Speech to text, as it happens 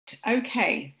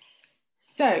Okay,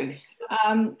 so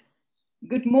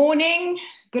good morning,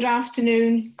 good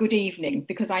afternoon, good evening,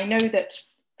 because I know that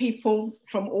people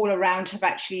from all around have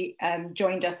actually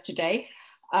joined us today.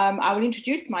 I will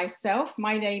introduce myself.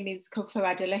 My name is Kofo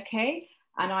Adeleke,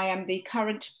 and I am the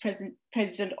current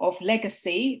president of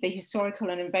Legacy, the Historical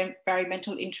and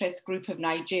Environmental Interest Group of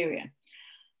Nigeria.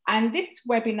 And this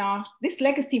webinar, this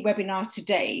Legacy webinar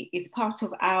today is part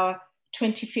of our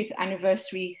 25th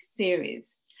anniversary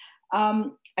series.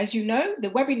 As you know, the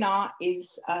webinar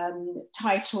is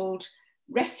titled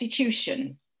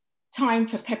Restitution, Time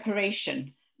for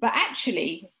Preparation, but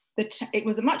actually it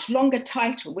was a much longer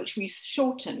title, which we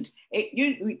shortened.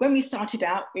 When we started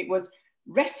out, it was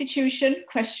Restitution, ?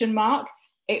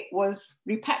 It was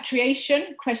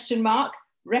Repatriation, ?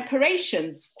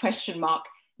 Reparations, ?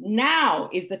 Now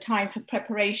is the time for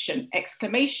preparation, !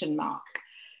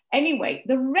 Anyway,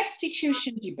 the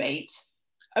restitution debate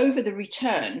over the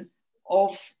return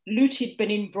of looted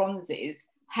Benin Bronzes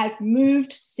has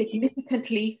moved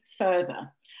significantly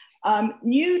further.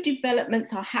 New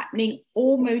developments are happening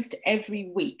almost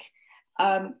every week.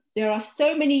 There are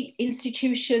so many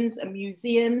institutions and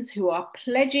museums who are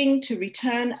pledging to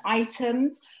return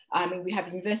items. We have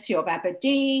the University of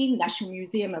Aberdeen, National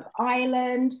Museum of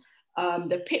Ireland,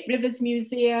 the Pitt Rivers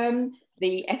Museum,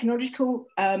 the Ethnological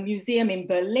Museum in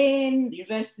Berlin, the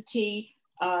University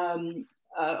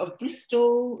of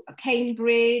Bristol,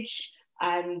 Cambridge,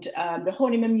 and the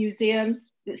Horniman Museum.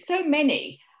 There's so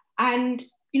many, and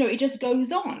it just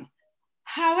goes on.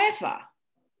 However,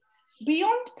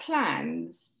 beyond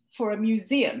plans for a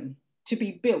museum to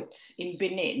be built in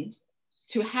Benin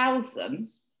to house them,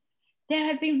 there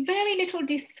has been very little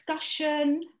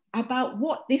discussion about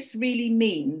what this really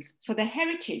means for the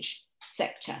heritage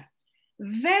sector.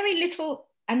 Very little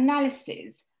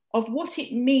analysis of what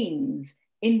it means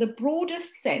in the broader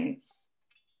sense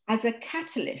as a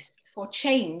catalyst for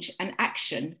change and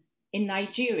action in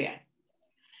Nigeria.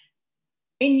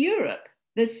 In Europe,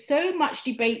 there's so much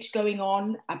debate going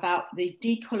on about the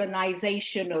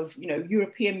decolonization of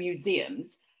European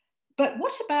museums, but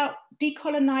what about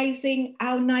decolonizing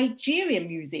our Nigerian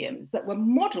museums that were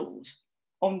modeled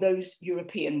on those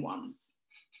European ones?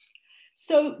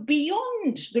 So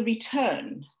beyond the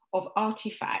return of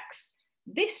artifacts,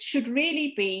 this should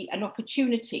really be an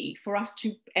opportunity for us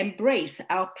to embrace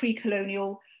our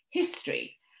pre-colonial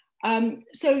history.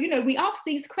 We ask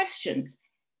these questions.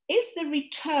 Is the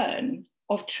return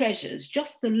of treasures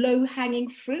just the low-hanging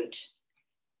fruit?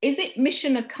 Is it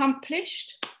mission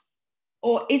accomplished?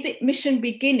 Or is it mission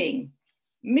beginning?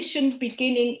 Mission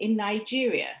beginning in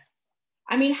Nigeria?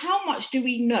 How much do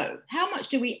we know? How much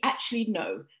do we actually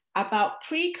know about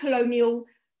pre-colonial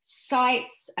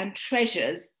sites and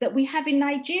treasures that we have in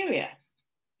Nigeria?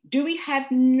 Do we have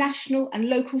national and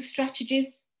local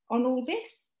strategies on all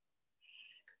this?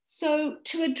 So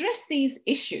to address these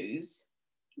issues,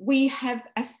 we have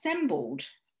assembled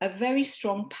a very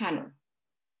strong panel.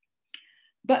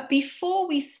 But before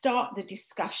we start the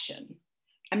discussion,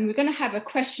 and we're going to have a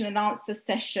question and answer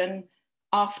session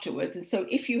afterwards. And so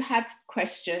if you have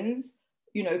questions,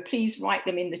 please write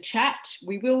them in the chat.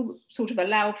 We will sort of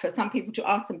allow for some people to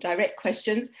ask some direct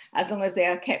questions as long as they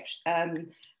are kept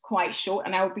quite short.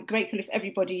 And I would be grateful if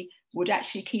everybody would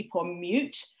actually keep on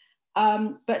mute.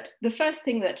 But the first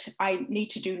thing that I need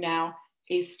to do now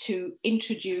is to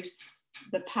introduce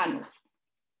the panel.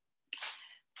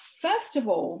 First of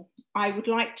all, I would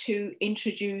like to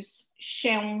introduce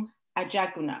Sheung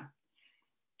Ajaguna.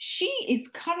 She is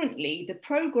currently the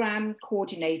program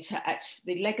coordinator at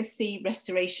the Legacy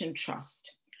Restoration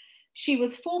Trust. She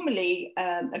was formerly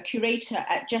a curator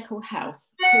at Jekyll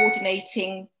House,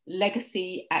 coordinating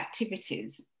legacy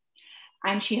activities.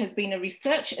 And she has been a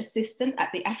research assistant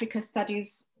at the Africa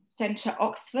Studies Centre,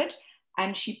 Oxford,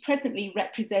 and she presently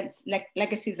represents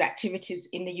Legacy's activities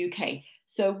in the UK.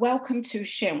 So welcome to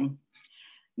Sheung.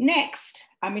 Next,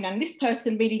 and this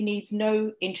person really needs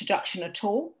no introduction at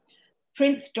all,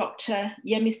 Prince Dr.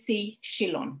 Yemisi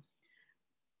Shilon.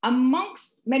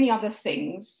 Amongst many other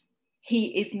things,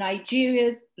 he is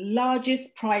Nigeria's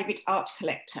largest private art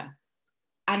collector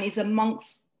and is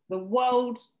amongst the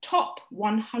world's top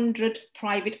 100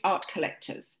 private art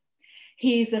collectors.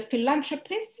 He is a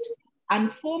philanthropist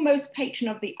and foremost patron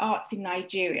of the arts in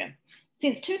Nigeria.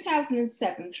 Since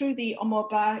 2007, through the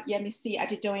Omoba Yemisi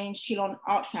Adedoyin Shilon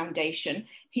Art Foundation,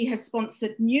 he has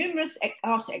sponsored numerous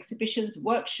art exhibitions,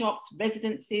 workshops,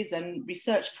 residencies, and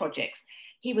research projects.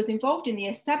 He was involved in the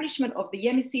establishment of the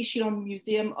Yemisi Shilon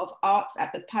Museum of Arts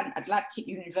at the Pan-Atlantic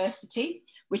University,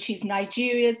 which is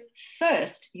Nigeria's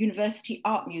first university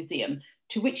art museum,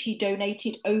 to which he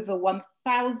donated over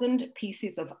 1,000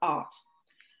 pieces of art.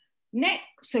 Next,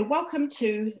 so welcome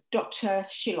to Dr.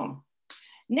 Shillong.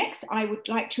 Next, I would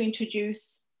like to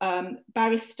introduce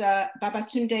Barrister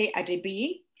Babatunde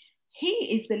Adebiyi.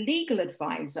 He is the legal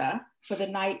advisor for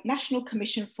the National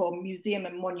Commission for Museum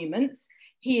and Monuments.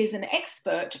 He is an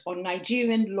expert on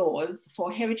Nigerian laws for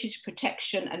heritage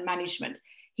protection and management.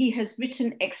 He has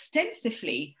written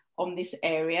extensively on this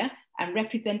area and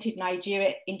represented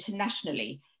Nigeria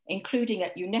internationally, including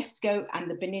at UNESCO and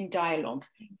the Benin Dialogue.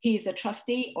 He is a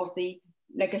trustee of the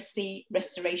Legacy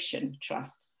Restoration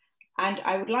Trust. And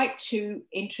I would like to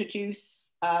introduce,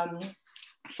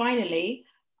 finally,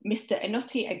 Mr.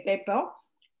 Enoti Egbebo.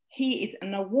 He is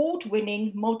an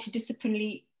award-winning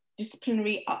multidisciplinary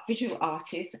visual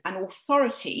artist and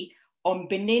authority on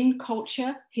Benin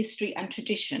culture, history, and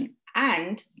tradition,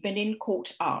 and Benin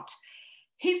court art.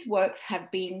 His works have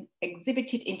been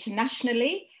exhibited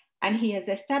internationally, and he has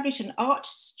established an art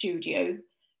studio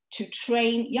to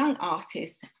train young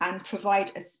artists and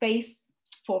provide a space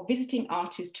for visiting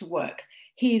artists to work.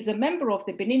 He is a member of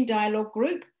the Benin Dialogue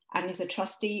Group and is a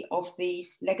trustee of the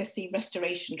Legacy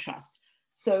Restoration Trust.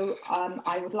 So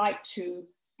I would like to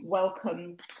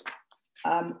welcome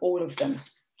all of them.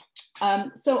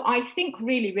 So I think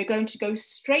really we're going to go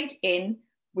straight in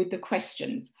with the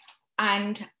questions.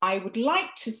 And I would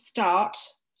like to start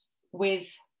with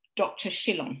Dr.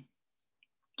 Shillong.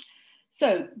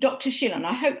 So, Dr. Shillong,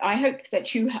 I hope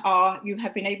that you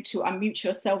have been able to unmute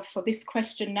yourself for this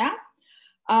question now.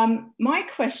 My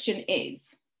question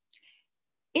is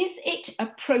it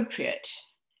appropriate,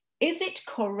 is it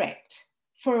correct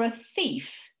for a thief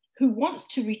who wants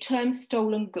to return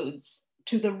stolen goods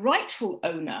to the rightful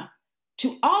owner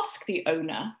to ask the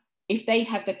owner if they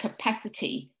have the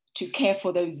capacity to care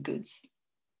for those goods?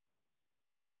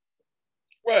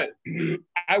 Well,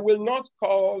 I will not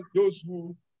call those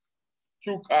who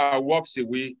took our works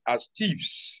away as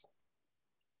thieves,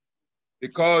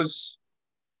 because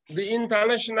the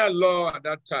international law at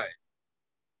that time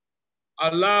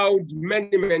allowed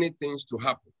many things to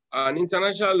happen. And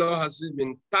international law has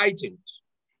been tightened,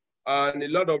 and a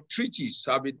lot of treaties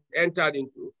have been entered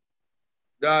into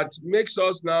that makes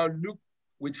us now look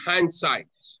with hindsight.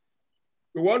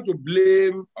 We want to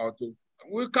blame,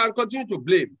 we can continue to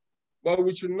blame, but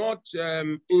we should not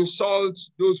insult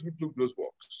those who took those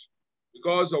works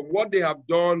because of what they have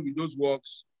done with those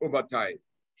works over time.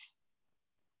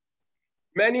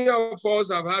 Many of us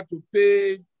have had to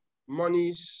pay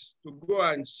monies to go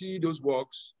and see those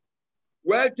works,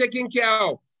 well taken care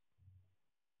of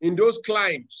in those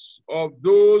climes of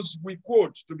those we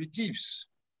quote to be thieves.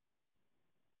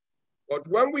 But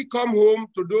when we come home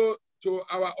to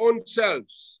our own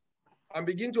selves and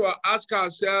begin to ask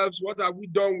ourselves, what have we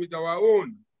done with our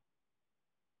own?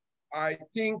 I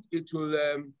think it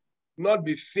will not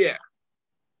be fair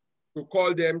to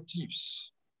call them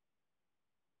thieves.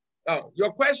 Now,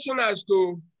 your question as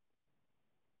to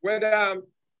whether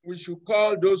we should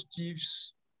call those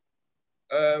thieves,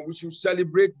 we should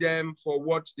celebrate them for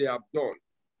what they have done.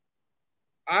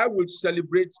 I would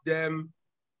celebrate them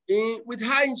with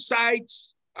hindsight.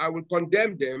 I will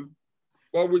condemn them,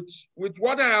 but with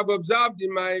what I have observed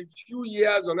in my few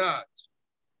years on earth,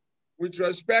 with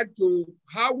respect to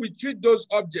how we treat those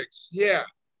objects here,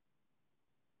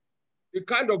 the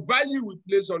kind of value we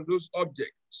place on those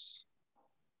objects,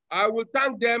 I will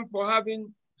thank them for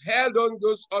having held on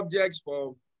those objects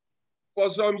for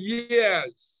some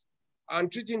years and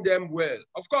treating them well.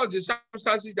 Of course, the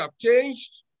circumstances have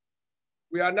changed.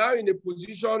 We are now in a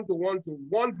position to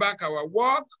want back our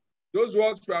work. Those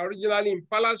works were originally in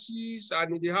palaces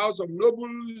and in the house of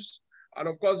nobles, and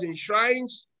of course in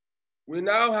shrines. We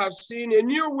now have seen a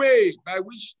new way by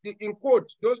which, in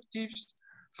quote, those thieves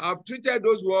have treated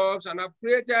those works and have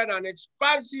created an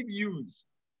expansive use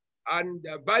and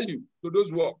value to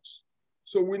those works.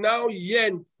 So we now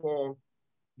yearn for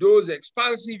those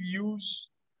expansive use,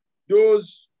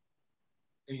 those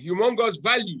humongous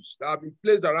values that have been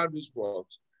placed around these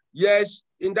works. Yes,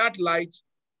 in that light,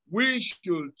 we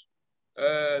should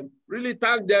really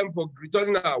thank them for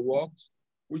returning our works.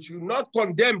 We should not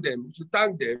condemn them, we should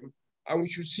thank them, and we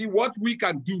should see what we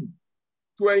can do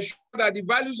to ensure that the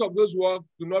values of those works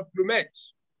do not plummet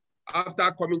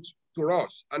after coming to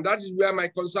us. And that is where my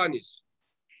concern is.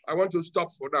 I want to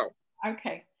stop for now.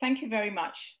 Okay, thank you very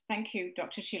much. Thank you,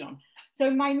 Dr. Shillong.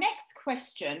 So my next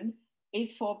question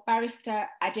is for Barrister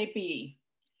Adebiyi.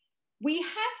 We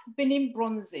have Benin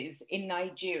Bronzes in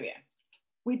Nigeria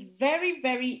with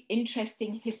very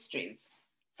interesting histories.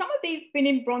 Some of these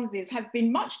Benin Bronzes have been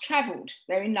much traveled.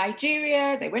 They're in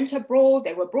Nigeria, they went abroad,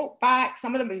 they were brought back,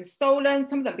 some of them have been stolen,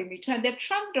 some of them have been returned. They've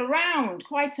traveled around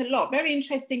quite a lot. Very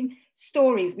interesting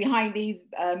stories behind these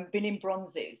Benin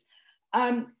Bronzes.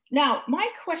 Now, my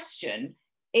question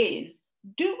is,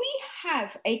 do we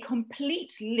have a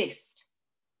complete list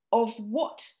of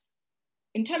what,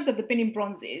 in terms of the Benin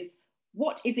Bronzes,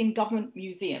 what is in government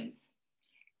museums?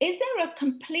 Is there a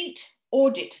complete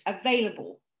audit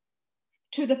available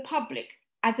to the public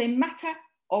as a matter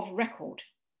of record?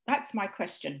 That's my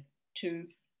question to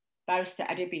Barrister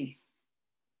Adebi.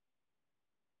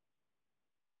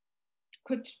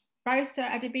 Could Barrister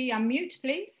Adebi unmute,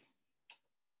 please?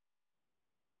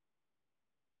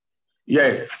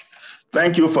 Yeah,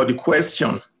 thank you for the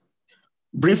question.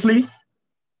 Briefly,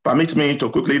 permit me to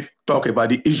quickly talk about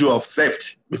the issue of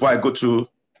theft before I go to.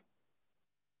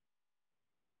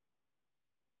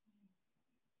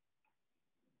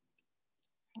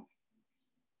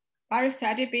 Barrister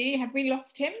Adebi, have we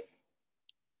lost him?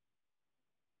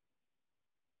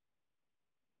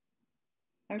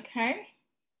 Okay.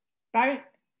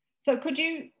 So could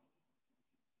you,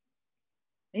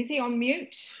 is he on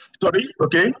mute? Sorry,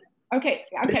 okay. Okay,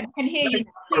 I can hear you.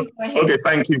 Please go ahead. Okay,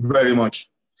 thank you very much.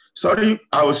 Sorry,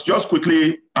 I was just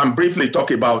quickly and briefly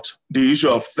talk about the issue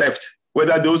of theft,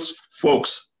 whether those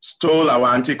folks stole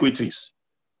our antiquities.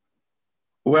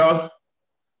 Well,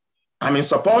 I'm in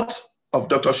support of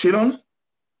Dr. Shillon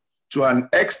to an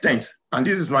extent, and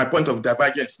this is my point of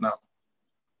divergence now.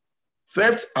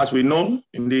 Theft, as we know,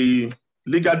 in the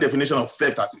legal definition of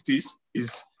theft as it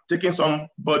is taking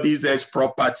somebody's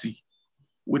property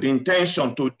with the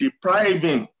intention to deprive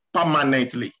him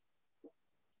permanently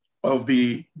of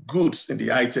the goods in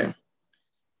the item.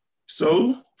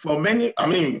 So for many, at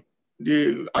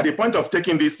the point of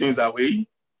taking these things away,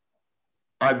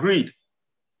 agreed,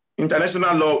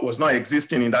 international law was not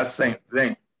existing in that sense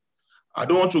then. I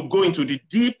don't want to go into the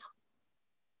deep,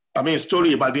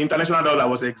 story about the international law that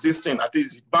was existing, at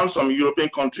least it banned some European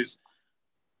countries,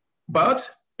 but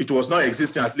it was not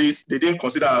existing, at least they didn't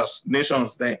consider us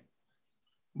nations then.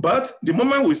 But the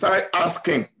moment we started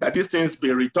asking that these things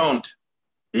be returned,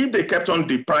 if they kept on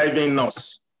depriving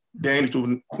us, then it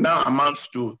will now amount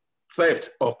to theft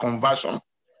or conversion.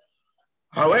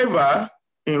 However,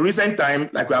 in recent time,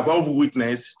 like we have all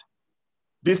witnessed,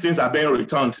 these things are being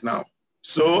returned now.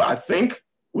 So I think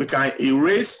we can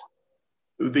erase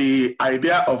the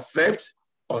idea of theft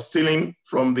or stealing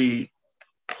from the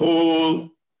whole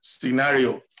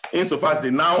scenario, insofar as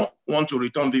they now want to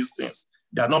return these things.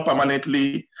 They are not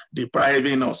permanently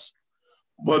depriving us.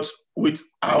 But with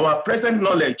our present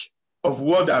knowledge of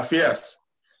world affairs,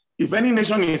 if any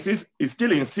nation is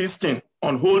still insisting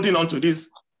on holding on to these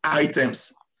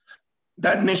items,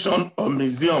 that nation or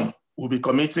museum will be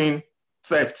committing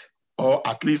theft or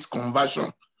at least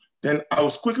conversion. Then I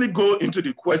will quickly go into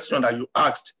the question that you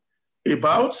asked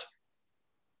about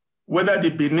whether the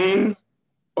Benin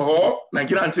or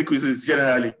Nigerian antiquities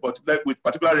generally, but with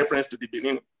particular reference to the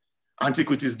Benin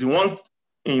antiquities, the ones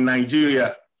in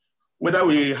Nigeria, whether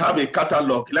we have a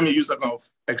catalog, let me use that kind of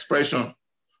expression,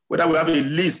 whether we have a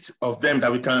list of them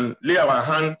that we can lay our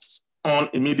hands on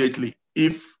immediately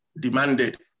if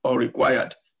demanded or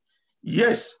required.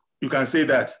 Yes, you can say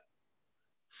that.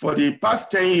 For the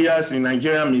past 10 years in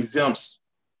Nigerian museums,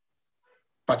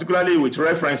 particularly with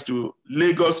reference to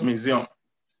Lagos Museum,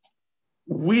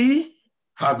 we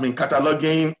have been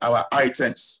cataloging our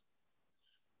items,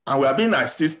 and we are being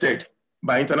assisted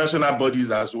by international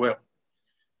bodies as well.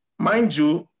 Mind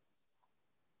you,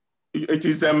 it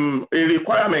is a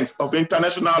requirement of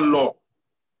international law,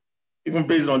 even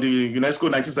based on the UNESCO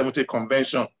 1970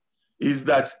 Convention, is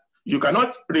that you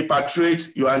cannot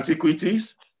repatriate your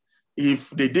antiquities if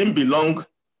they didn't belong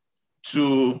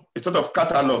to a sort of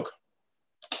catalog.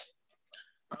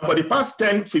 And for the past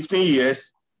 10, 15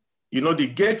 years,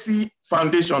 the Getty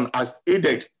Foundation has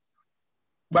aided,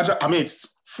 but it's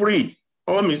free.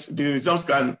 All the museums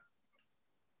can,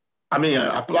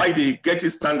 apply the Getty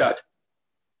standard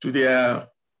to their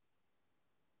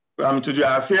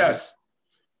affairs.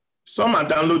 Some are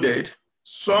downloaded,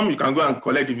 some you can go and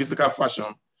collect the physical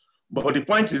version. But the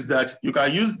point is that you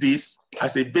can use this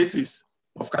as a basis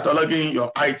of cataloging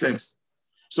your items.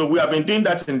 So we have been doing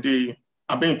that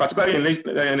particularly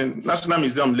in National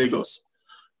Museum, Lagos.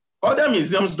 Other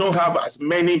museums don't have as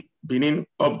many Benin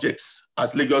objects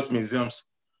as Lagos museums.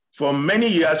 For many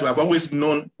years, we have always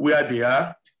known where they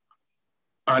are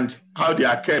and how they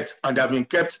are kept, and they have been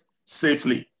kept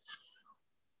safely.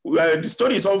 The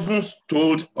story is often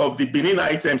told of the Benin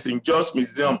items in Jos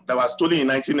Museum that were stolen in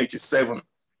 1987.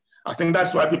 I think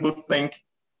that's why people think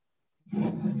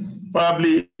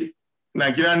probably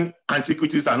Nigerian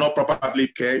antiquities are not properly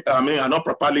kept,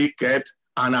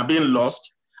 and are being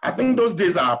lost. I think those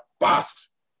days are past.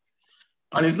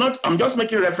 And it's not, I'm just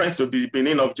making reference to the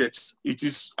Benin objects. It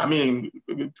is,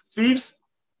 thieves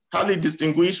hardly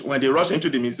distinguish when they rush into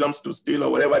the museums to steal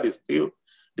or whatever they steal.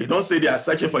 They don't say they are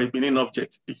searching for a Benin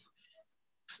object.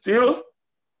 Still,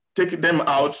 take them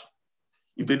out.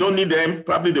 If they don't need them,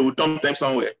 probably they will dump them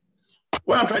somewhere.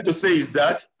 What I'm trying to say is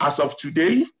that as of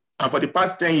today, and for the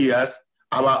past 10 years,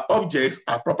 our objects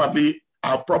are properly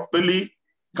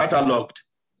cataloged.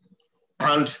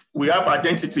 And we have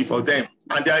identity for them.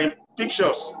 And they are in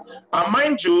pictures. And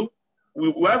mind you,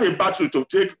 we have a battle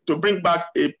to bring back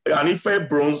an Ife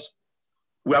bronze.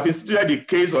 We have instituted the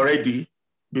case already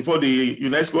before the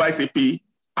UNESCO ICP,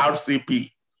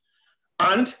 RCP.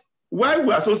 And why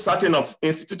we are so certain of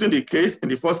instituting the case in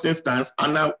the first instance,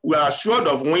 and we are assured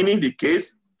of winning the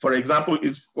case, for example,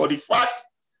 is for the fact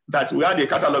that we had a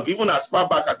catalog even as far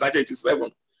back as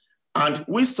 1987. And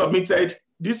we submitted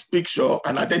this picture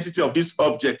and identity of this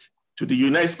object to the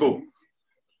UNESCO.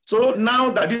 So now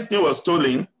that this thing was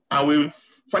stolen, and we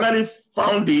finally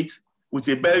found it with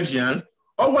a Belgian,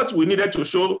 all what we needed to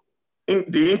show in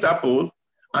the Interpol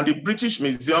and the British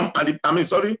Museum and the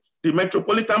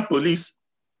Metropolitan Police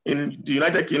in the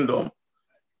United Kingdom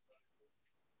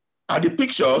are the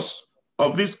pictures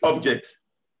of this object.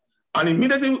 And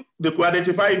immediately they could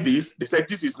identify this, they said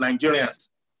this is Nigerians.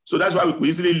 So that's why we could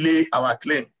easily lay our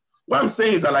claim. What I'm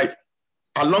saying is that, like,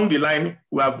 along the line,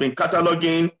 we have been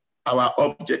cataloging our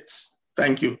objects.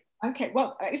 Thank you. Okay,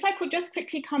 well, if I could just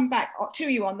quickly come back to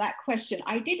you on that question.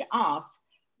 I did ask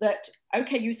that,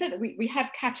 okay, you said that we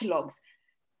have catalogs.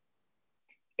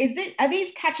 Are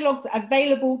these catalogs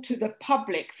available to the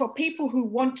public for people who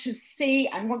want to see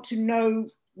and want to know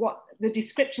what the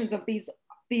descriptions of these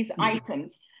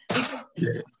items? Because,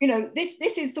 you know, this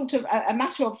is sort of a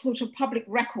matter of sort of public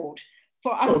record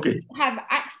for us to have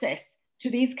access to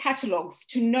these catalogs,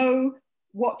 to know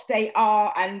what they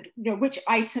are and, you know, which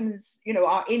items, you know,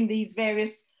 are in these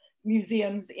various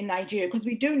museums in Nigeria, because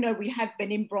we do know we have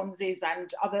Benin Bronzes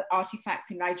and other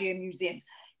artifacts in Nigerian museums.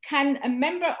 Can a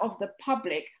member of the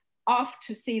public ask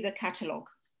to see the catalogue?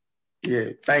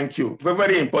 Yeah, thank you. Very,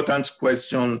 very important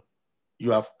question you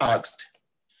have asked.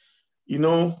 You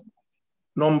know,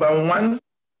 number one,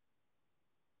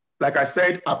 like I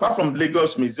said, apart from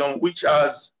Lagos Museum, which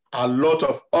has a lot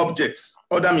of objects,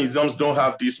 other museums don't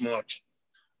have this much.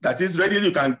 That is, readily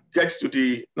you can get to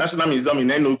the National Museum in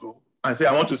Enugu and say,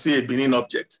 I want to see a Benin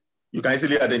object. You can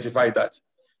easily identify that.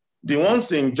 The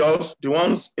ones in Jos, the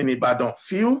ones in Ibadan,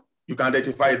 few, you can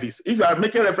identify this. If you are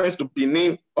making reference to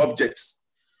Benin objects,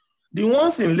 the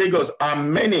ones in Lagos are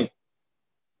many.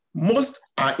 Most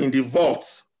are in the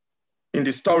vaults, in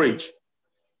the storage.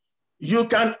 You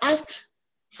can ask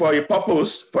for a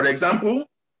purpose. For example,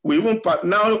 we even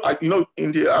now, you know,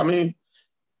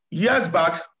 years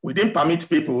back, we didn't permit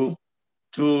people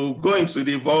to go into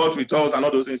the vault with us and all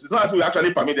those things. It's not as we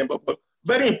actually permit them, but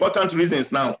very important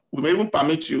reasons now, we may even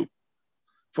permit you.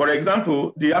 For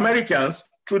example, the Americans,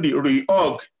 through the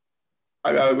reorg,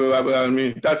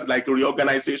 that's like a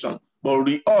reorganization, but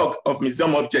reorg of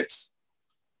museum objects,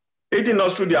 aiding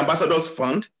us through the Ambassadors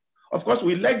Fund. Of course,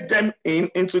 we let them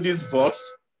into these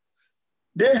vaults.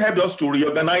 They helped us to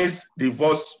reorganize the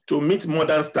vaults to meet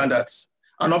modern standards.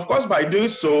 And of course, by doing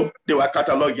so, they were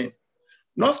cataloging.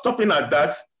 Not stopping at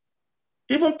that,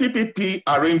 even PPP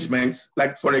arrangements,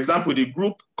 like for example, the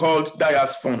group called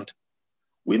Dyer's Fund,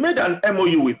 we made an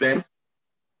MOU with them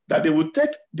that they would take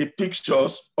the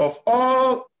pictures of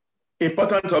all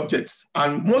important objects,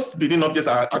 and most Benin objects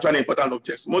are actually important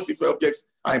objects. Most Ife objects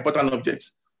are important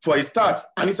objects for a start,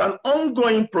 and it's an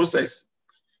ongoing process.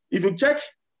 If you check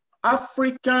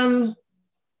African,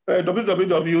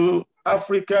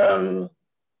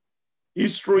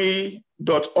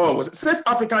 www.africanhistory.org,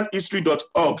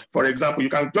 safeafricanhistory.org, for example, you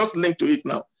can just link to it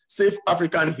now,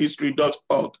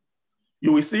 safeafricanhistory.org.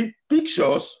 You will see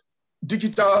pictures,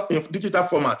 digital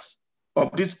formats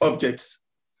of these objects.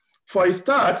 For a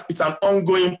start, it's an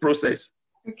ongoing process.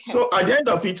 Okay. So at the end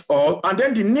of it all, and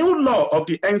then the new law of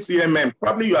the NCMM,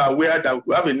 probably you are aware that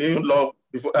we have a new law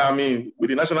before, with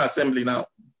the National Assembly now.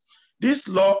 This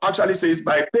law actually says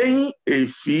by paying a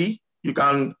fee, you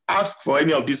can ask for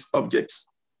any of these objects,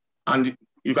 and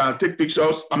you can take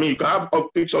pictures. You can have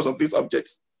pictures of these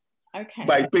objects, okay,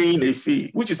 by paying a fee,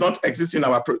 which is not existing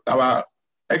in our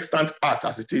extant act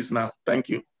as it is now. Thank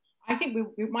you. I think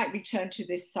we might return to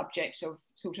this subject of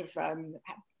sort of the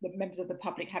members of the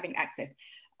public having access.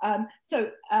 The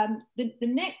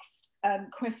next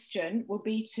question will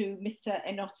be to Mr.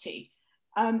 Enotti.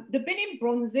 The Benin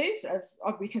Bronzes, as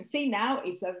we can see now,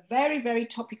 is a very, very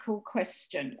topical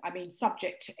question,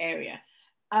 subject area.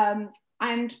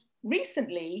 And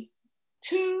recently,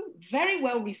 two very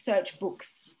well-researched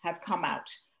books have come out.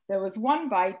 There was one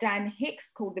by Dan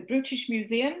Hicks called The British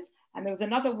Museums, and there was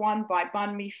another one by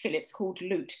Bunmi Phillips called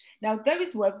Loot. Now,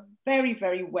 those were very,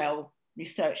 very well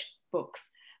researched books,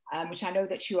 which I know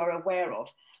that you are aware of.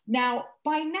 Now,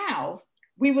 by now,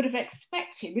 we would have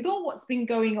expected, with all what's been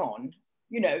going on,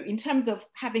 you know, in terms of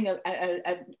having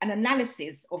an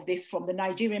analysis of this from the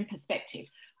Nigerian perspective,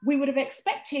 we would have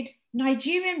expected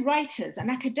Nigerian writers and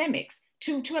academics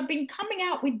to have been coming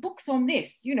out with books on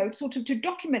this, you know, sort of to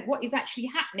document what is actually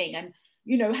happening and,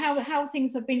 you know, how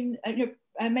things have been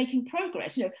making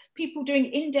progress, you know, people doing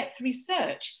in-depth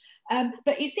research.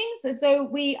 But it seems as though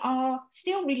we are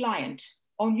still reliant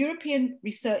on European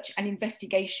research and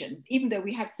investigations, even though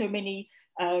we have so many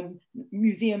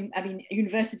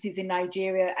universities in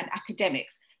Nigeria and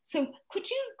academics. So could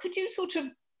you sort of,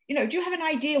 you know, do you have an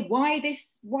idea why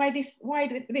this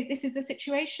is the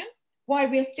situation? Why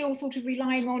we are still sort of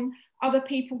relying on other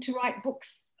people to write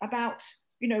books about,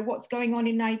 you know, what's going on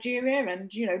in Nigeria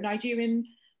and, you know, Nigerian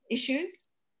issues?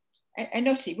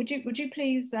 Enoti, would you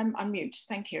please unmute?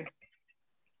 Thank you.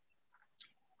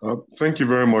 Thank you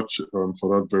very much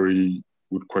for that very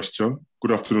good question.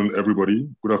 Good afternoon, everybody.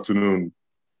 Good afternoon,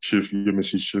 Chief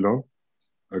Yemisi Shilong.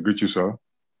 I greet you, sir,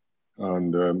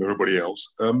 and everybody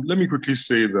else. Let me quickly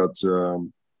say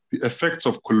that the effects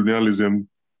of colonialism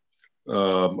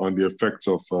and the effects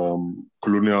of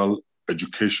colonial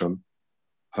education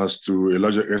has to a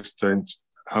larger extent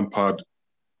hampered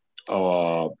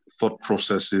our thought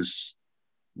processes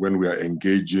when we are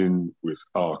engaging with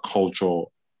our culture,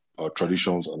 our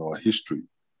traditions, and our history.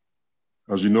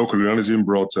 As you know, colonialism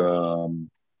brought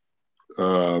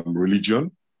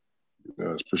religion,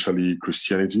 especially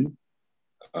Christianity,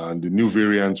 and the new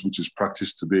variant which is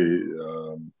practiced today,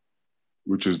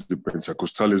 which is the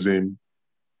Pentecostalism,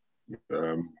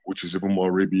 which is even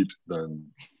more rabid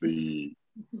than the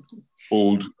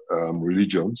old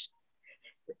religions,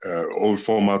 old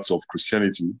formats of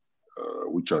Christianity,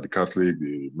 which are the Catholic,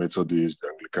 the Methodist, the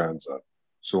Anglicans, and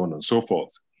so on and so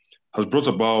forth, has brought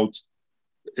about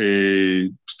a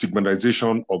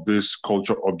stigmatization of these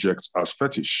culture objects as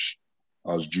fetish,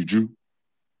 as juju.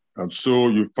 And so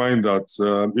you find that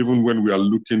even when we are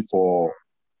looking for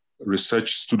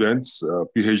research students,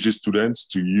 PhD students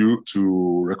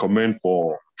to recommend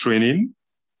for training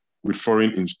with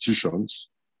foreign institutions,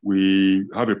 we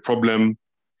have a problem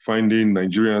finding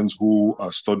Nigerians who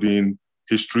are studying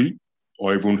history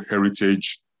or even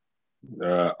heritage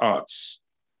arts,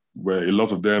 where a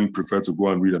lot of them prefer to go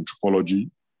and read anthropology.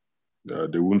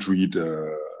 They won't read.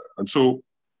 And so,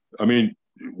 I mean,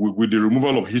 with the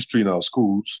removal of history in our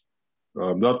schools,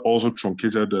 that also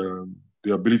truncated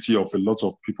the ability of a lot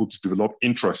of people to develop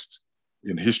interest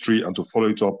in history and to follow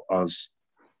it up as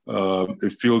a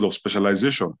field of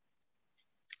specialization.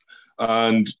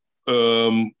 And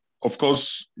of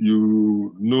course,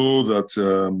 you know that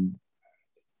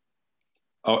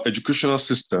our educational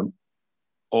system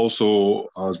also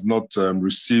has not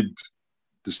received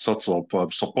the sorts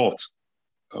of support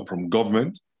from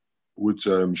government, which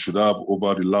should have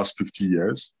over the last 50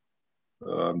 years.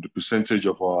 The percentage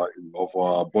of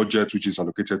our budget which is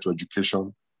allocated to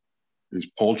education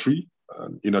is paltry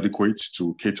and inadequate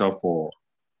to cater for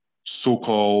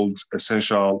so-called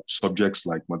essential subjects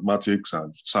like mathematics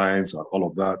and science and all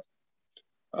of that.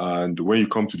 And when you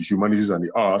come to the humanities and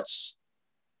the arts,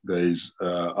 there is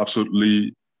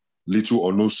absolutely little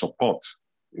or no support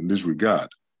in this regard.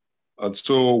 And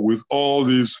so with all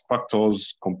these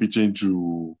factors competing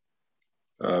to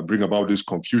bring about this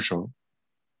confusion,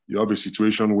 you have a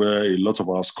situation where a lot of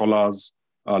our scholars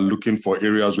are looking for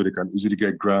areas where they can easily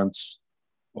get grants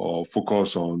or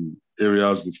focus on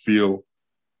areas they feel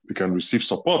they can receive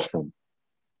support from.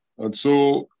 And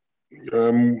so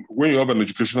when you have an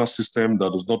educational system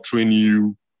that does not train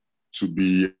you to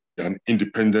be an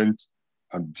independent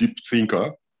and deep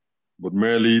thinker, but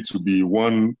merely to be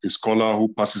a scholar who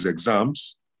passes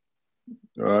exams,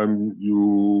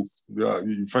 you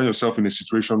find yourself in a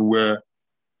situation where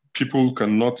people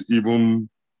cannot even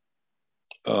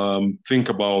think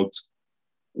about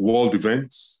world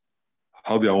events,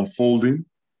 how they are unfolding,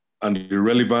 and the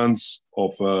relevance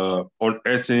of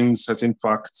unearthing certain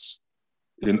facts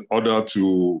in order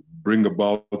to bring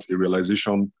about a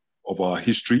realization of our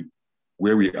history,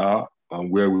 where we are and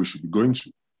where we should be going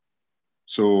to.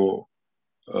 So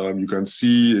you can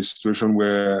see a situation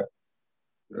where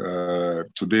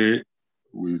today,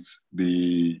 with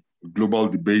the global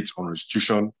debate on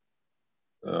restitution,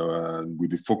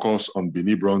 with the focus on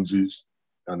Benin Bronzes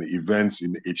and the events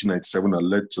in 1897 that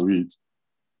led to it,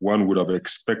 one would have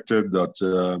expected that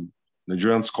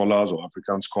Nigerian scholars or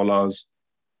African scholars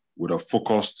would have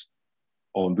focused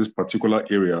on these particular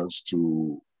areas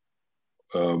to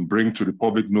bring to the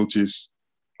public notice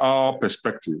our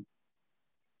perspective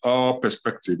our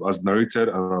perspective as narrated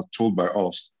and as told by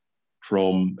us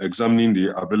from examining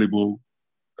the available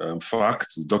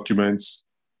facts, documents,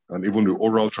 and even the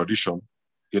oral tradition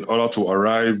in order to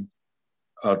arrive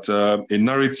at a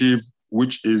narrative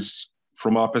which is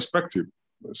from our perspective.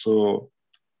 So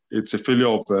it's a failure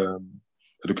of the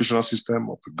educational system,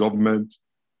 of the government,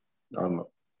 and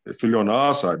a failure on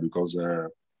our side because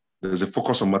there's a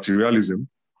focus on materialism,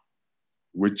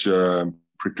 which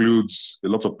precludes a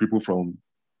lot of people from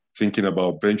thinking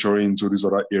about venturing into these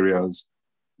other areas,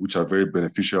 which are very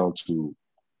beneficial to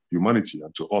humanity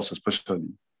and to us especially,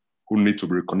 who need to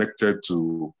be reconnected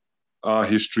to our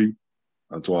history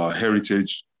and to our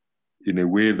heritage in a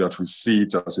way that we see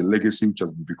it as a legacy which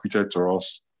has been bequeathed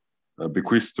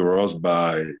to us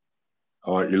by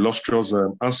our illustrious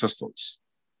ancestors.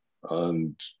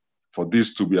 And for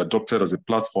this to be adopted as a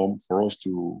platform for us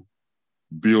to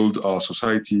build our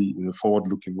society in a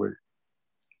forward-looking way.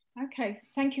 Okay,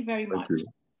 thank you very much. Thank you.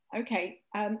 Okay,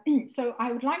 so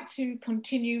I would like to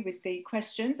continue with the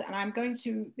questions, and I'm going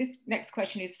to, this next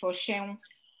question is for Sheung.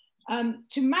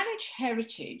 To manage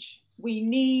heritage, we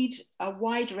need a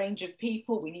wide range of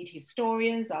people. We need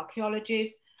historians,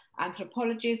 archaeologists,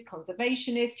 anthropologists,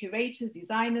 conservationists, curators,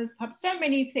 designers, so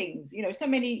many things, you know, so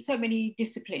many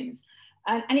disciplines.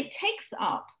 And it takes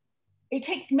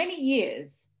many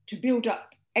years to build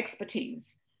up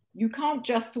expertise. You can't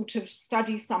just sort of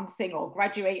study something or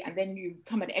graduate and then you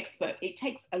become an expert. It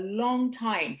takes a long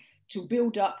time to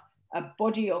build up a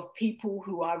body of people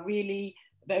who are really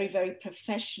very, very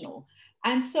professional.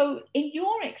 And so in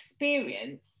your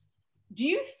experience, do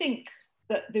you think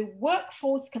that the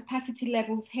workforce capacity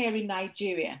levels here in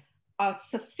Nigeria are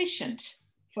sufficient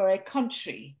for a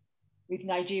country with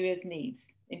Nigeria's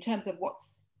needs in terms of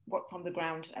what's on the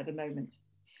ground at the moment?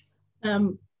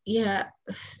 Yeah,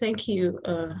 thank you,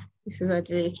 Mrs.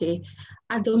 Adeleke.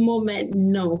 At the moment,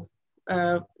 no.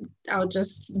 I'll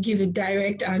just give a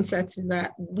direct answer to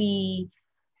that. We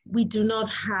do not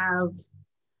have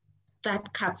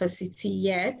that capacity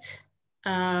yet.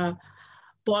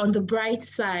 But on the bright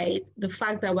side, the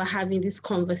fact that we're having this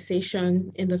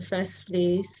conversation in the first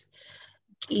place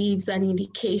gives an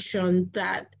indication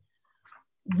that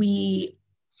we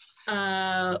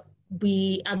are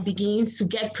beginning to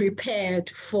get prepared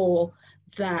for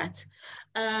that.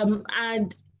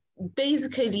 And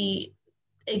basically,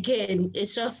 again,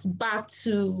 it's just back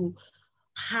to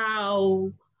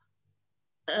how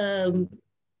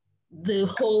the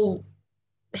whole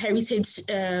heritage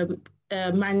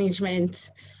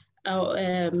management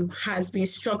has been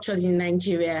structured in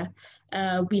Nigeria.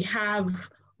 We have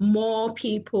more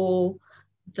people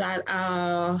that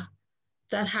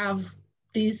have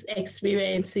these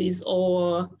experiences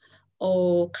or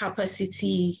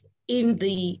capacity in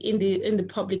the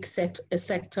public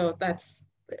sector. That's,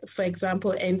 for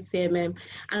example, NCMM,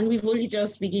 and we've only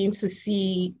just begun to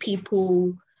see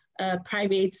people,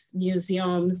 private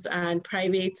museums and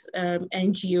private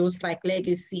NGOs like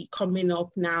Legacy coming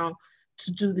up now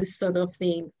to do this sort of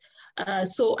thing.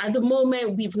 So at the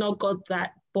moment, we've not got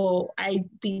that, but I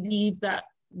believe that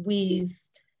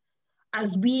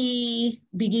as we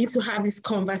begin to have these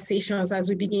conversations, as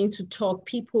we begin to talk,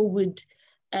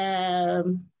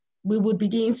 we would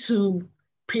begin to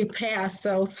prepare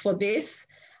ourselves for this,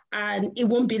 and it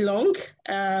won't be long.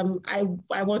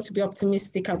 I want to be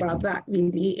optimistic about that,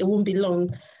 really. It won't be long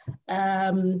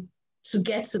to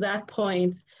get to that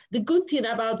point. The good thing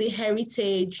about the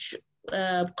heritage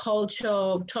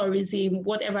culture, tourism,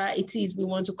 whatever it is we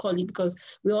want to call it, because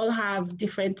we all have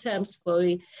different terms for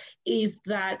it, is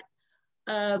that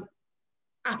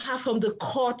apart from the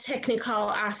core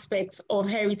technical aspects of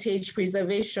heritage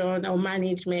preservation or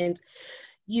management,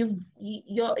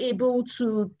 you're able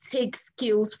to take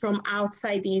skills from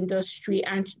outside the industry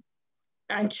and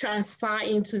transfer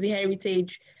into the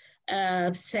heritage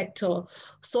sector.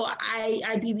 So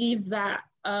I believe that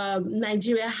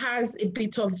Nigeria has a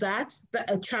bit of that,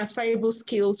 transferable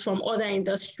skills from other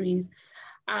industries.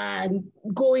 And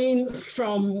moving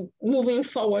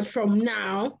forward from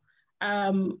now,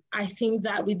 I think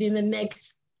that within the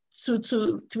next 3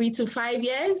 to 5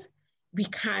 years, we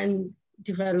can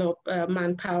develop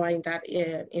manpower in that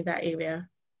area.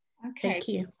 Okay. Thank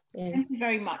you. Yeah. Thank you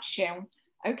very much, Sheung.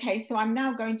 Okay, so I'm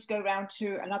now going to go round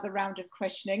to another round of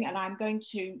questioning, and I'm going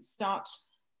to start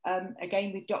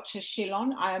again with Dr.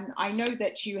 Shillon. I know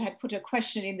that you had put a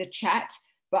question in the chat,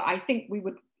 but I think we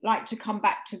would like to come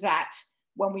back to that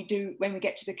when we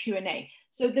get to the Q&A.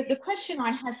 So the question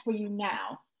I have for you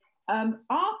now,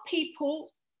 are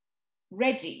people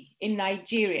ready in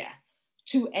Nigeria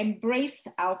to embrace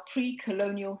our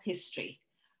pre-colonial history?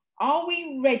 Are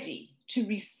we ready to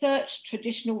research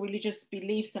traditional religious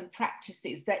beliefs and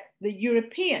practices that the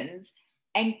Europeans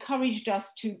encouraged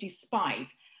us to despise.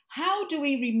 How do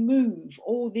we remove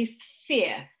all this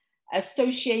fear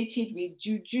associated with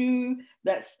juju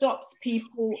that stops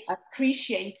people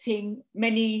appreciating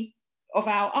many of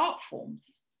our art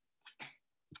forms?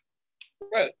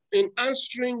 Well, in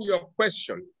answering your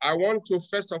question, I want to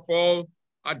first of all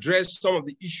address some of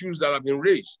the issues that have been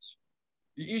raised.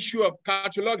 The issue of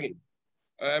cataloging.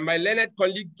 My learned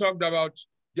colleague talked about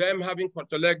them having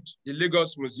cataloged the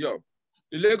Lagos Museum.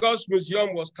 The Lagos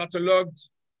Museum was cataloged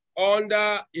under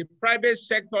a private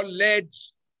sector-led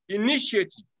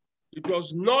initiative. It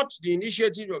was not the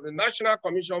initiative of the National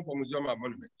Commission for Museum and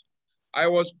Monuments. I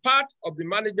was part of the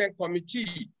management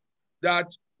committee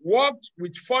that worked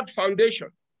with Ford Foundation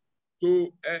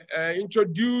to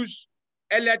introduce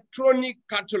electronic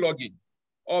cataloging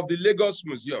of the Lagos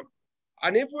Museum.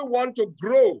 And if we want to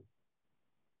grow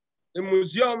the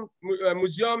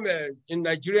museum in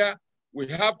Nigeria, we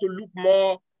have to look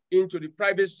more into the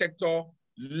private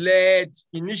sector-led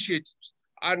initiatives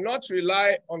and not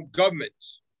rely on government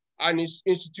and its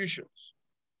institutions.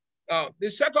 Now, the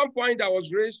second point that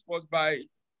was raised was by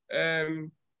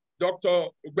Dr.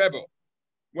 Ubebo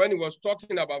when he was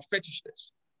talking about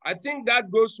fetishness. I think that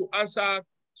goes to answer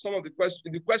some of the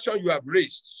question you have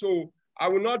raised. So I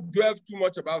will not delve too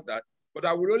much about that, but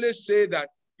I will only say that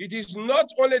it is not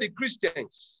only the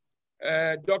Christians,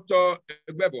 Dr.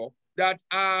 Ubebo, that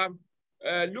are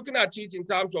looking at it in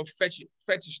terms of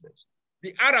fetishness.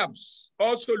 The Arabs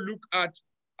also look at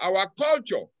our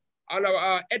culture and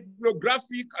our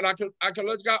ethnographic and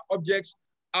archaeological objects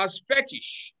as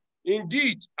fetish.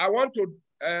 Indeed, I want to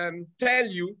tell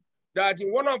you that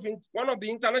in one of the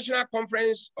international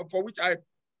conferences for which I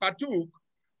partook,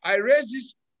 I raised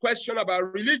this question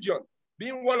about religion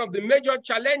being one of the major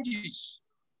challenges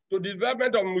to the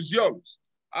development of museums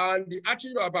and the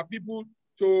attitude of our people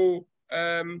to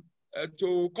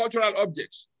cultural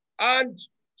objects. And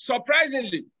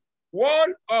surprisingly,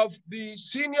 one of the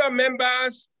senior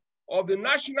members of the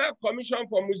National Commission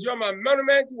for Museum and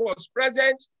Monument who was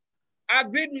present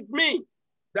agreed with me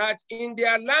that in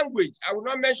their language, I will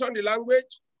not mention the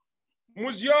language,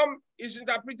 museum is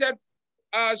interpreted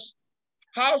as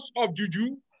house of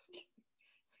juju,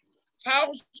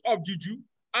 house of juju.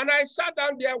 And I sat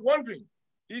down there wondering,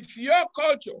 if your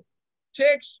culture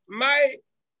takes my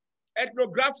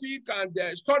ethnographic and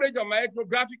storage of my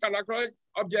ethnographic and archaeological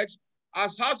objects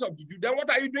as house of juju, then what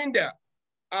are you doing there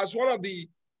as one of the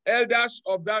elders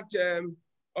of that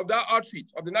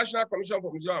outfit of the National Commission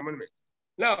for Museum and Monument?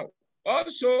 Now,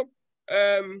 also,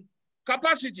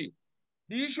 capacity.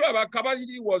 The issue about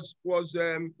capacity was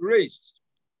raised.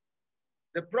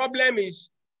 The problem is,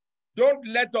 don't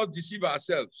let us deceive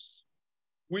ourselves.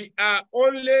 We are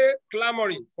only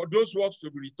clamoring for those works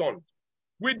to be returned.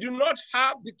 We do not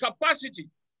have the capacity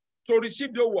to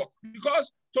receive the work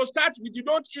because to start with, we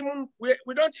don't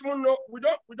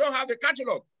have a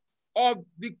catalog of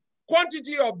the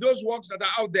quantity of those works that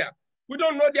are out there. We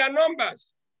don't know their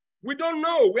numbers. We don't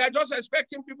know. We are just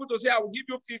expecting people to say, I will give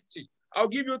you 50, I'll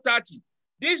give you 30.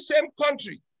 This same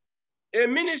country, a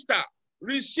minister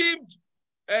received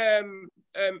a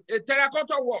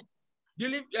terracotta work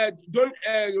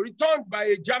returned by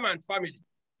a German family.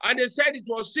 And they said it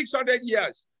was 600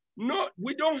 years. No,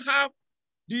 we don't have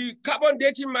the carbon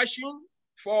dating machine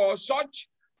for such.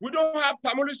 We don't have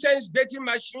thermolucence dating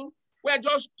machine. We're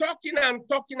just talking and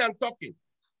talking and talking.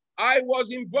 I was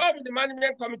involved in the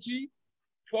management committee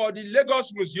for the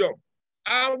Lagos Museum,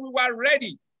 and we were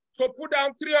ready to put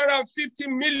down 350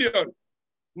 million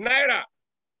naira.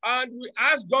 And we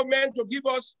asked government to give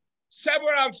us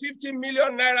 750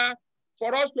 million naira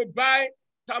for us to buy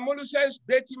thermolucence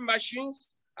dating machines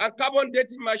and carbon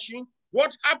dating machine.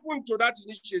 What happened to that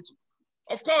initiative?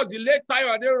 Of course, the late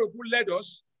Tayo Aderoku led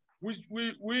us.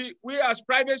 We as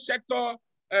private sector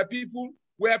people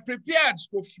were prepared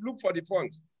to look for the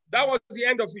funds. That was the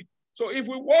end of it. So if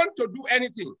we want to do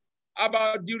anything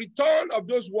about the return of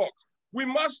those works, we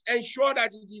must ensure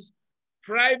that it is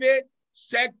private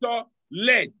sector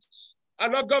led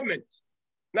and not government.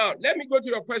 Now, let me go to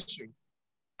your question.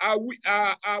 Are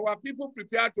our people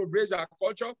prepared to embrace our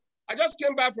culture? I just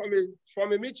came back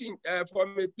from a meeting,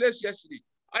 from a place yesterday,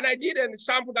 and I did a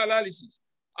sample analysis.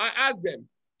 I asked them,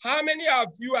 how many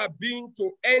of you have been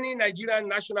to any Nigerian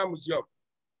National Museum?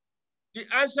 The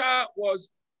answer was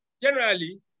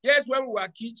generally, yes, when we were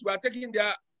kids, we were taken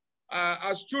there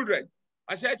as children.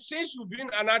 I said, since you've been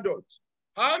an adult,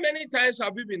 how many times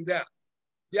have you been there?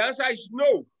 The answer is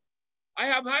no. I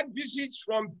have had visits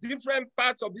from different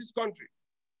parts of this country.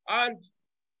 And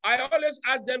I always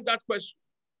ask them that question.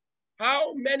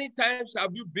 How many times have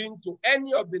you been to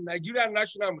any of the Nigerian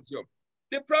National Museum?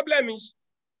 The problem is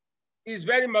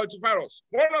very multifarious.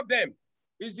 One of them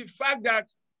is the fact that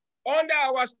under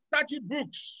our statute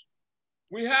books,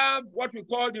 we have what we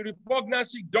call the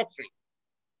repugnancy doctrine.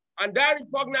 And that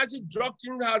repugnancy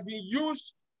doctrine has been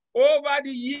used over the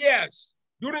years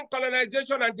during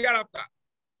colonization and thereafter,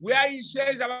 where it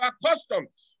says our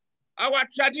customs, our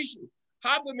traditions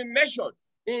have to be measured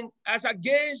as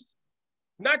against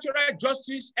natural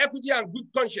justice, equity, and good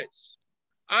conscience.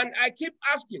 And I keep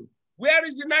asking, where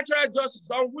is the natural justice?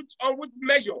 On which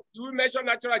measure do you measure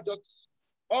natural justice?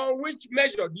 On which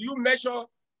measure do you measure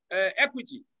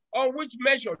equity? On which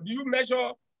measure do you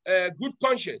measure good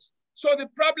conscience? So the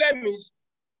problem is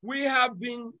we have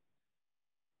been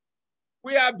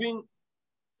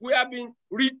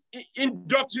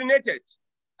indoctrinated.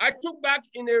 I took part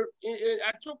in an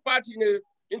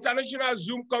international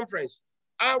Zoom conference,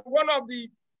 and one of the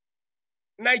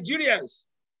Nigerians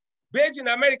based in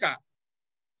America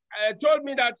told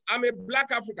me that I'm a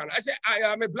Black African. I said, I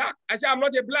am a Black. I said, I'm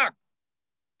not a Black.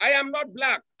 I am not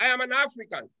Black. I am an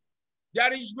African.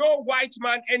 There is no white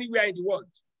man anywhere in the world.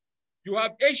 You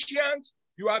have Asians,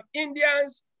 you have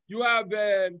Indians, you have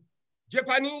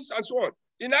Japanese, and so on.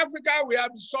 In Africa, we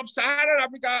have sub-Saharan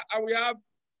Africa, and we have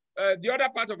the other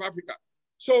part of Africa.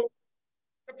 So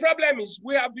the problem is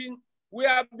we have been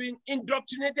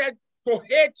indoctrinated to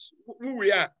hate who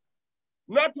we are,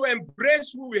 not to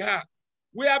embrace who we are.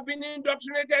 We have been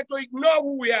indoctrinated to ignore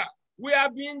who we are. We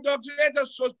have been indoctrinated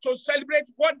to celebrate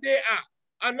what they are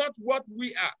and not what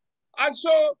we are. And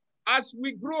so as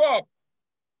we grew up,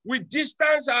 we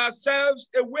distance ourselves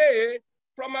away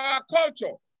from our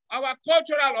culture, our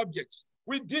cultural objects.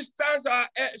 We distance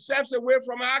ourselves away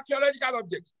from our archaeological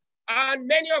objects. And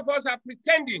many of us are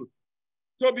pretending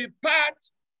to be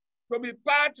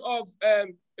part of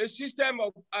a system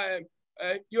of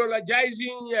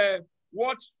eulogizing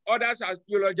what others are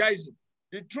eulogizing.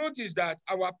 The truth is that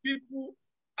our people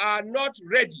are not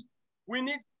ready. We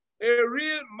need a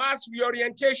real mass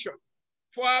reorientation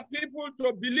for our people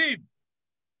to believe,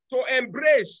 to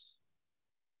embrace,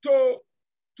 to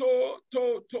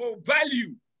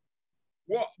value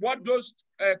what those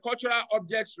cultural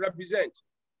objects represent.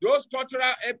 Those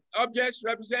cultural objects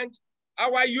represent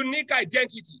our unique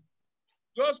identity.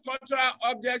 Those cultural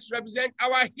objects represent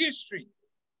our history.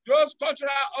 Those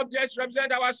cultural objects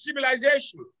represent our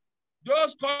civilization.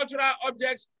 Those cultural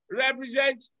objects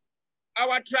represent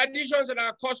our traditions and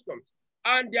our customs.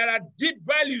 And there are deep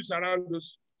values around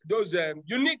those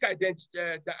unique identity,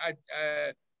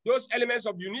 those elements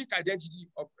of unique identity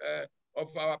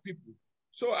of our people.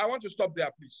 So I want to stop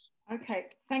there, please. Okay,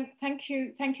 thank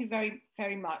you very,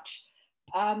 very much.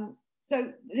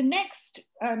 So the next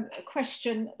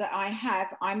question that I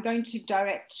have, I'm going to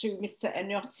direct to Mr.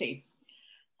 Enotti.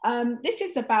 This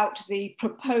is about the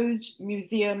proposed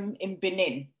museum in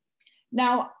Benin.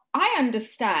 Now, I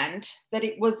understand that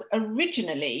it was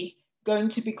originally going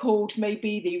to be called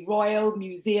maybe the Royal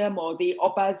Museum or the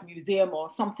Oba's Museum or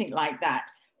something like that.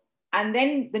 And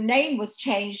then the name was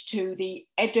changed to the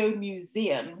Edo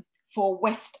Museum for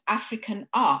West African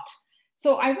Art.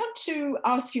 So I want to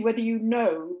ask you whether you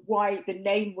know why the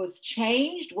name was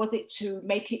changed. Was it to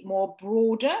make it more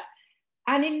broader?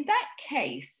 And in that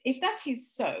case, if that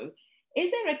is so,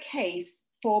 is there a case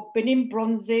for Benin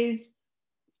Bronzes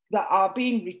that are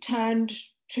being returned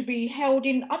to be held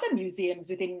in other museums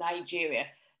within Nigeria?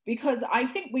 Because I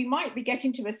think we might be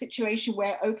getting to a situation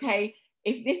where, okay,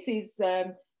 if this is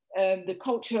the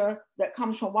culture that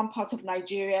comes from one part of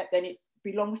Nigeria, then it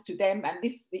belongs to them, and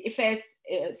the affairs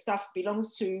stuff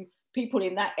belongs to people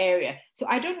in that area. So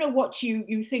I don't know what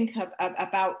you think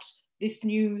about this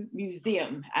new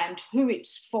museum and who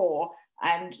it's for,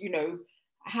 and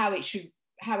how it should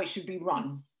be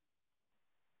run.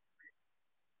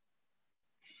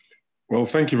 Well,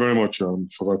 thank you very much for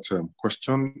that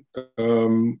question.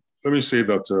 Let me say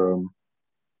that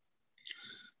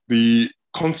the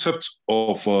concept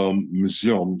of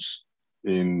museums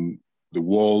in the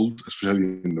world,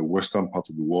 especially in the Western part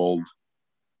of the world,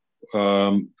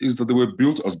 is that they were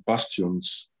built as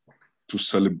bastions to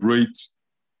celebrate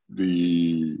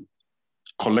the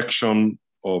collection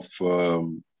of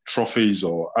trophies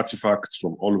or artifacts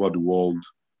from all over the world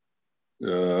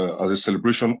as a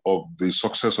celebration of the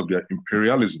success of their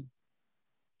imperialism.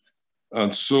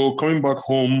 And so coming back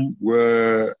home,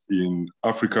 where in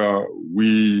Africa,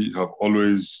 we have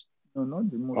always,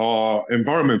 our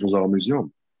environment was our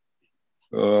museum.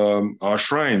 Our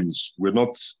shrines were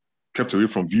not kept away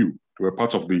from view. They were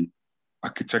part of the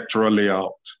architectural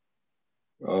layout.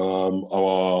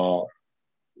 Our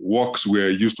works were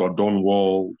used to adorn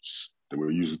walls They were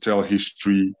used to tell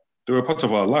history. They were part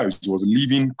of our lives. It was a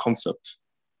living concept.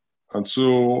 And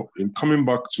so in coming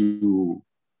back to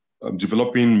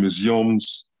developing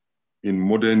museums in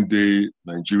modern day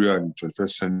Nigeria in the 21st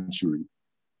century,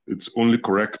 it's only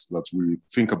correct that we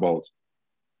think about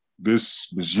these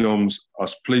museums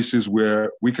as places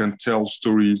where we can tell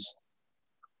stories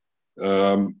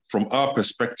from our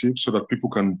perspective so that people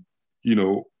can,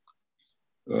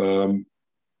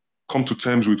 come to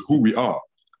terms with who we are.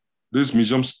 These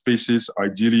museum spaces,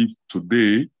 ideally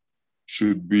today,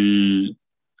 should be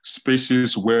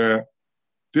spaces where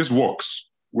these works,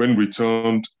 when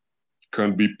returned,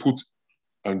 can be put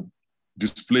and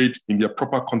displayed in their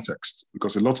proper context,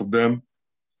 because a lot of them,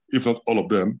 if not all of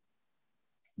them,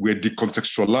 were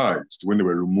decontextualized when they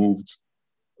were removed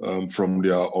from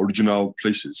their original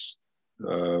places,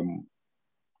 from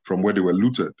where they were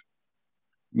looted.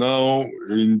 Now,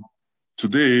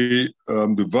 today,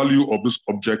 the value of these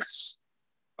objects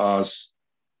as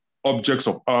objects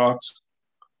of art,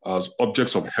 as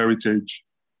objects of heritage,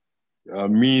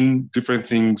 mean different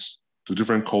things to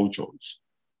different cultures.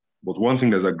 But one thing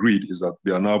that's agreed is that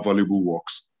they are now valuable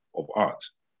works of art.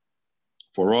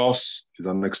 For us, it's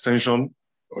an extension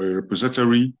or a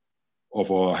repository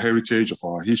of our heritage, of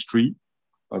our history.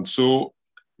 And so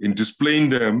in displaying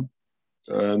them,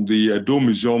 the Edo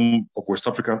Museum of West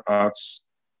African Arts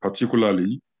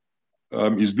particularly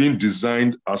is being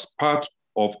designed as part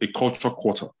of a culture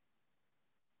quarter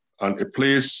and a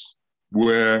place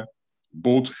where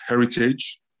both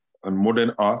heritage and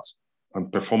modern art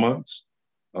and performance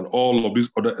and all of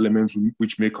these other elements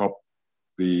which make up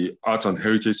the art and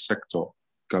heritage sector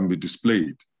can be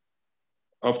displayed.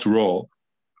 After all,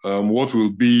 what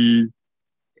will be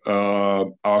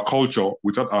our culture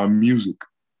without our music?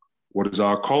 What is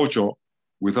our culture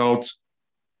without,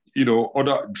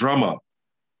 other drama?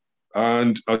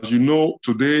 And as you know,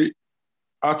 today,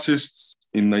 artists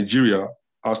in Nigeria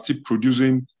are still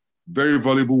producing very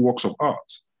valuable works of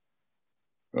art.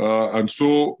 And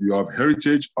so you have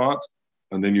heritage art,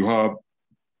 and then you have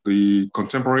the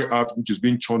contemporary art, which is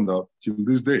being churned out till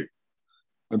this day.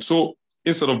 And so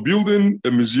instead of building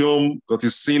a museum that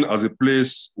is seen as a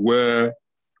place where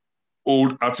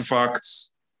old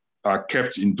artifacts are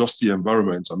kept in dusty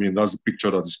environments, I mean, that's the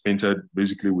picture that is painted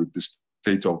basically with the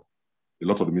state of a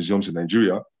lot of the museums in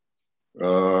Nigeria.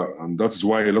 And that is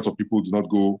why a lot of people do not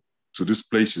go to these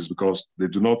places, because they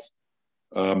do not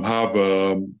have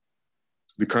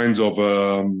the kinds of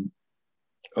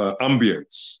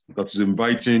ambience that is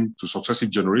inviting to successive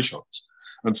generations.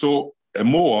 And so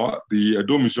EMOA, the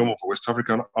Edo Museum of West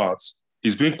African Arts,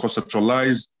 is being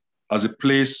conceptualized as a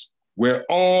place where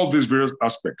all these various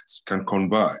aspects can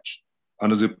converge,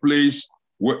 and as a place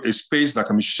where a space that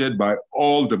can be shared by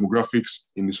all demographics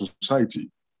in the society,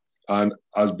 and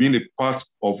as being a part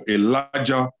of a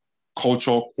larger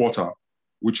cultural quarter,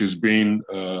 which is being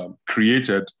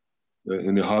created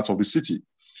in the heart of the city.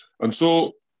 And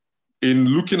so in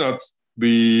looking at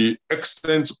the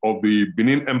extent of the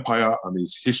Benin Empire and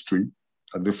its history,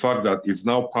 and the fact that it's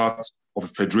now part of a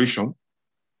federation,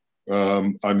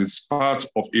 and it's part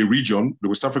of a region, the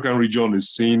West African region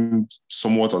is seen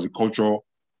somewhat as a cultural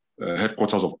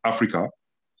headquarters of Africa.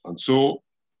 And so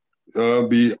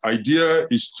the idea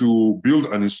is to build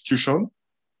an institution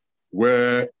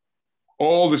where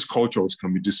all these cultures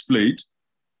can be displayed,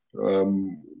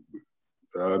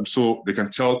 so they can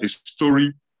tell a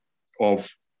story of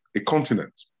a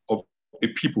continent, of a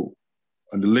people,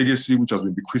 and the legacy which has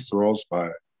been bequeathed to us by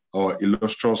our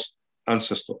illustrious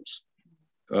ancestors.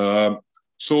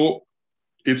 So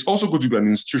it's also going to be an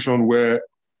institution where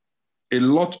a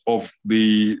lot of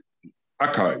the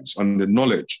archives and the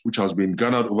knowledge which has been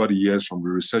garnered over the years from the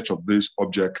research of these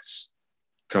objects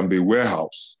can be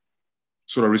warehoused,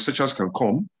 so that researchers can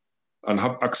come and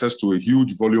have access to a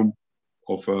huge volume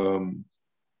of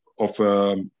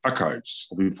archives,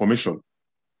 of information.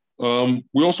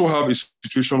 We also have a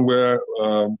situation where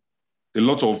a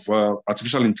lot of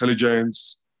artificial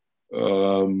intelligence,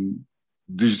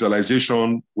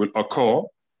 digitalization will occur.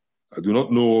 I do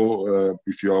not know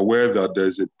if you are aware that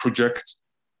there's a project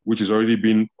which has already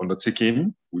been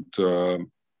undertaken with under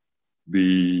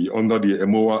the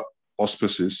EMOA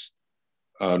auspices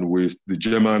and with the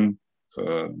German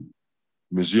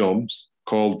museums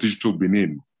called Digital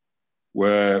Benin,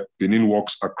 where Benin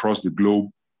works across the globe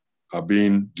are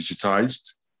being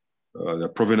digitized. Their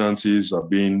provenances are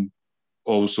being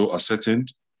also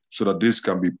ascertained so that this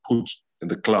can be put in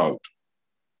the cloud,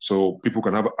 so people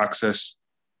can have access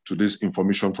to this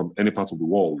information from any part of the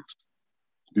world.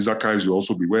 These archives will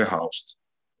also be warehoused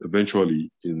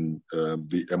eventually in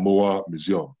the EMOA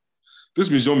Museum. This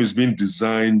museum is being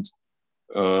designed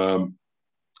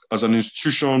as an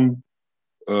institution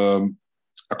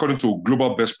according to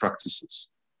global best practices,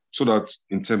 so that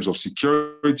in terms of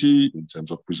security, in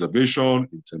terms of preservation,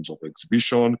 in terms of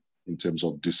exhibition, in terms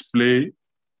of display,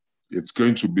 it's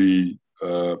going to be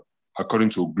according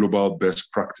to global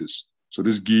best practice. So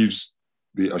this gives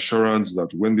the assurance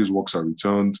that when these works are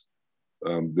returned,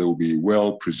 they will be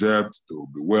well preserved, they will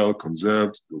be well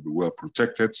conserved, they will be well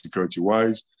protected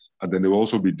security-wise, and then they will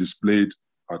also be displayed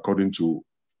according to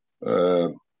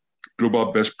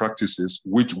global best practices,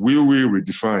 which we will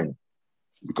redefine,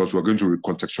 because we're going to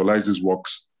recontextualize these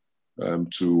works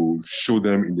to show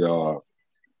them in their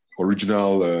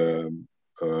original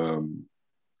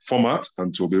format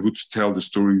and to be able to tell the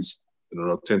stories in an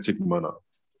authentic manner.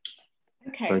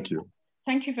 Okay. Thank you.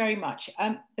 Thank you very much.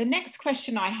 The next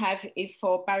question I have is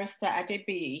for Barrister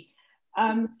Adebiyi.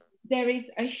 There is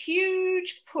a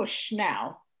huge push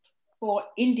now for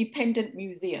independent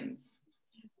museums.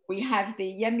 We have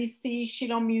the Yemisi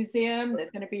Shillong Museum, there's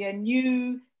going to be a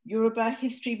new Yoruba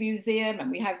History Museum,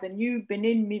 and we have the new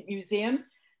Benin Museum.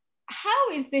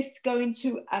 How is this going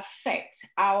to affect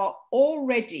our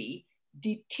already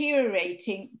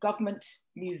deteriorating government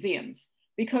museums?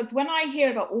 Because when I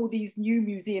hear about all these new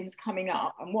museums coming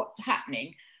up and what's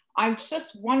happening, I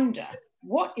just wonder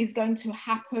what is going to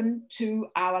happen to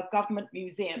our government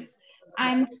museums.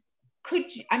 And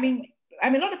could you, I mean,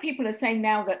 a lot of people are saying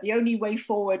now that the only way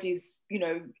forward is, you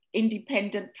know,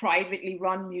 independent, privately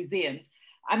run museums.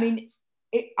 I mean,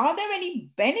 are there any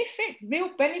benefits, real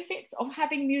benefits of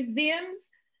having museums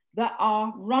that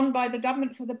are run by the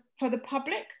government for the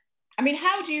public? I mean,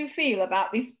 how do you feel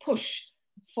about this push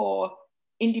for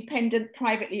independent,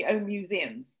 privately owned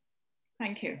museums?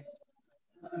 Thank you.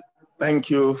 Thank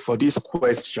you for this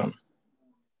question.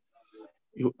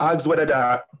 You asked whether there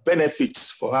are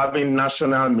benefits for having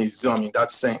national museum in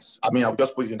that sense. I mean, I'll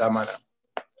just put it in that manner.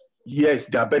 Yes,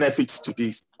 there are benefits to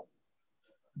this.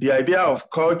 The idea of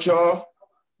culture,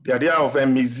 the idea of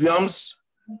museums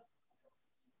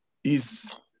is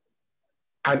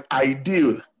an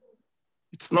ideal.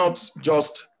 It's not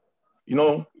just, you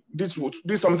know, this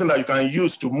is something that you can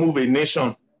use to move a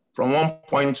nation from one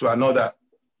point to another.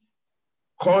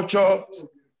 Culture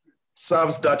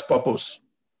serves that purpose.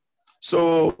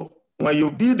 So when you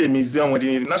build a museum, when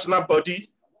the national body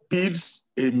builds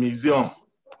a museum,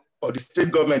 or the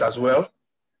state government as well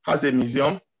has a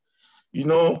museum, you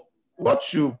know,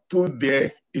 what you put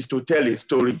there is to tell a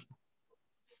story.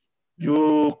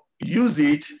 You use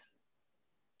it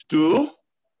to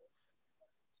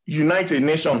unite a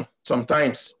nation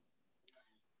sometimes.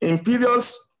 In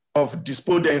periods of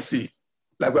despondency,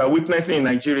 like we are witnessing in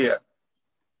Nigeria,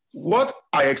 what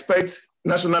I expect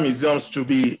national museums to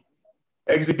be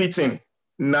exhibiting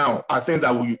now are things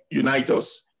that will unite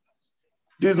us.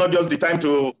 This is not just the time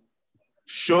to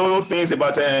show things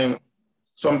about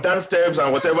some dance steps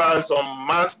and whatever, some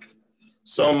mask,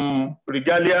 some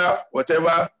regalia,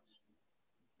 whatever.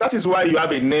 That is why you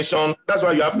have a nation, that's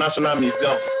why you have national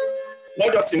museums.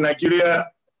 Not just in Nigeria,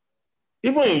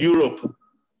 even in Europe.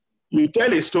 You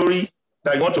tell a story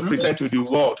that you want to present to the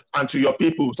world and to your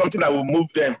people, something that will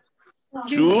move them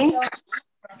to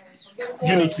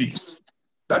unity.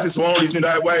 That is one reason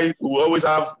why we always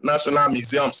have national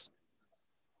museums.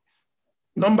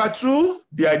 Number two,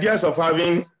 the ideas of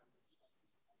having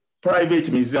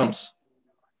private museums.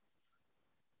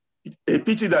 A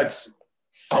pity that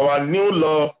our new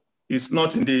law is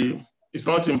not in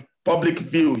public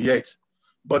view yet,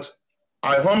 but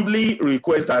I humbly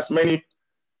request that as many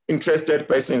interested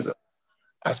persons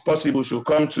as possible should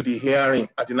come to the hearing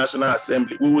at the National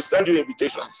Assembly. We will send you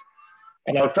invitations,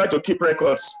 and I'll try to keep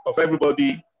records of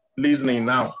everybody listening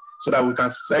now so that we can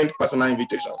send personal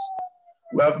invitations.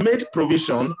 We have made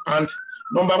provision, and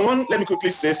number one, let me quickly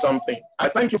say something. I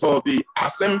thank you for the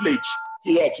assemblage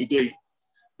here today.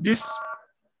 This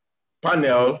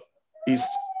panel is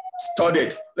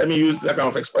studied. Let me use that kind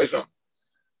of expression.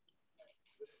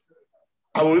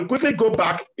 I will quickly go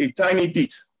back a tiny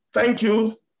bit. Thank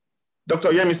you, Dr.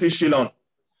 Yemisi Shillong,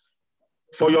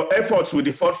 for your efforts with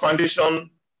the Ford Foundation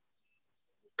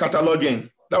cataloging.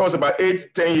 That was about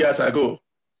 8-10 years ago.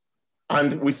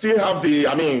 And we still have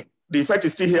the effect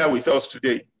is still here with us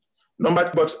today.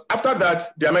 But after that,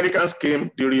 the Americans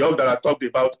came, the reorg that I talked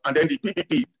about, and then the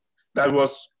PPP that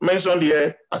was mentioned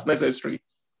here as necessary.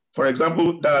 For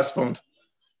example, DAS fund.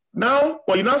 Now,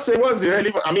 when you now say, what's the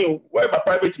relevant, what about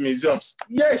private museums?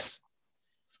 Yes.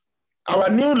 Our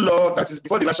new law that is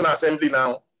before the National Assembly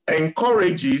now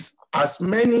encourages as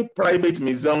many private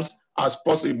museums as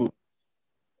possible.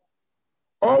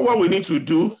 All what we need to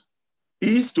do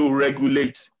is to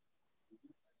regulate.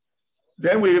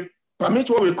 Then we permit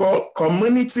what we call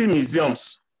community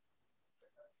museums.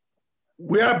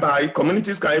 whereby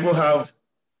communities can even have,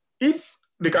 if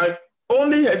they can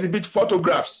only exhibit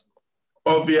photographs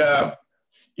of their,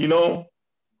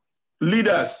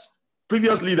 leaders,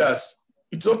 previous leaders,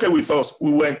 it's okay with us.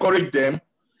 We will encourage them.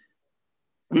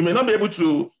 We may not be able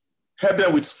to help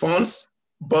them with funds,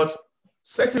 but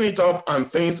setting it up and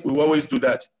things, we will always do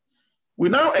that. We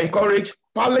now encourage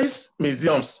palace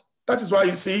museums. That is why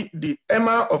you see the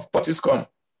Emma of Potiskum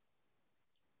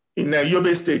in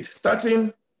Yobe State,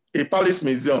 starting a palace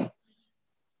museum.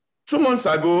 2 months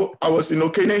ago, I was in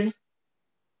Okene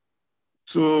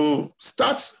to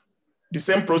start the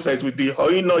same process with the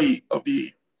Hoinoi of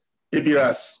the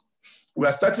Ebiras. We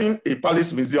are starting a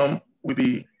palace museum with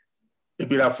the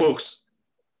Ebira folks.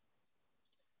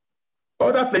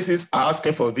 Other places are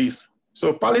asking for this.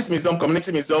 So palace museum,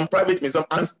 community museum, private museum,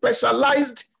 and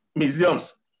specialized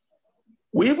museums.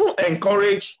 We even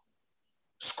encourage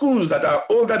schools that are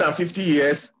older than 50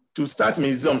 years to start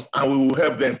museums, and we will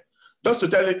help them. Just to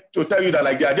tell you that,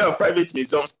 like, the idea of private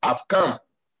museums have come,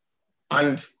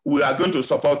 and we are going to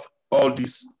support all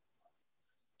this.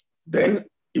 Then,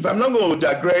 if I'm not going to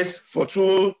digress for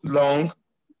too long,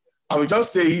 I will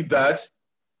just say that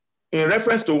in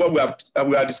reference to what we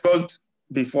have discussed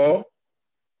before,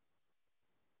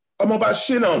 Dr.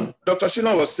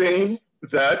 Shinon was saying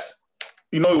that,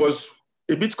 he was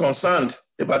a bit concerned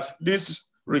about these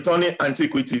returning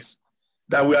antiquities,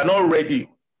 that we are not ready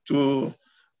to,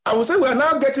 I would say we are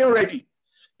now getting ready.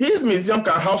 His museum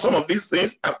can house some of these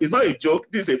things. It's not a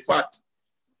joke, this is a fact.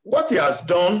 What he has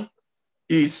done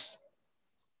is,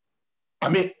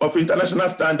 of international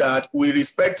standard. We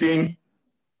respect him.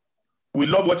 We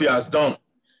love what he has done.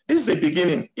 This is a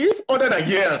beginning. If other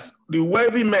Nigerians, the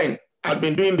wealthy men, had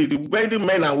been doing this, the wealthy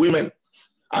men and women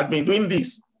had been doing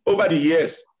this over the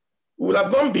years, we will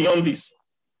have gone beyond this.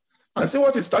 And see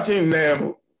what is starting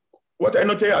in, what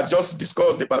Enote has just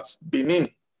discussed about Benin,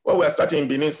 what we are starting in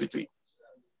Benin City.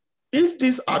 If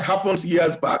this had happened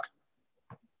years back,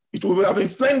 it would have been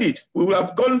splendid. We would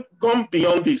have gone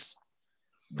beyond this.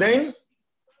 Then,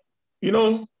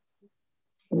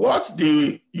 what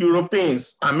the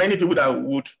Europeans and many people that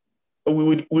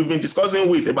we've been discussing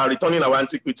with about returning our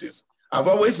antiquities have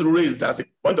always raised as a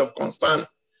point of concern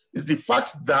is the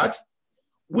fact that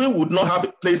we would not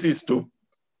have places to,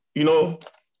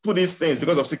 put these things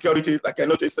because of security, like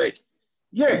Enote said.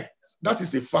 Yeah, that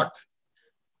is a fact.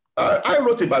 I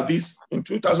wrote about this in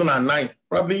 2009.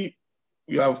 Probably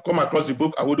you have come across the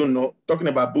book, I wouldn't know, talking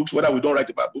about books, whether we don't write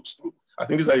about books too. I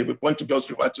think this is a point to just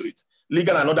refer to it.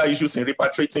 Legal and other issues in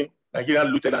repatriating Nigerian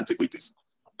looted antiquities.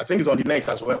 I think it's on the net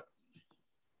as well.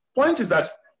 Point is that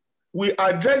we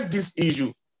addressed this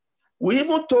issue. We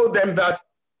even told them that,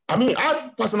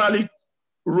 I personally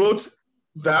wrote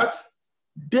that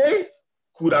they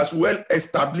could as well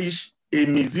establish a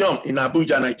museum in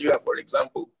Abuja, Nigeria, for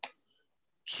example,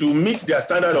 to meet their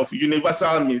standard of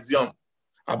universal museum.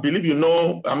 I believe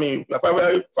you're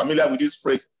probably familiar with this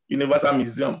phrase, universal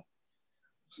museum.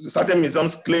 Certain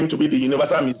museums claim to be the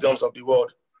universal museums of the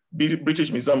world,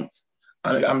 British museums,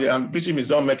 and British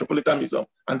Museum, Metropolitan Museum,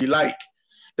 and the like.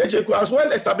 Then they could as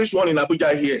well establish one in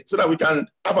Abuja here so that we can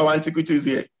have our antiquities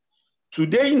here.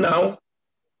 Today now,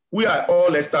 we are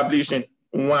all establishing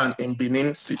one in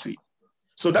Benin City.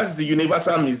 So that's the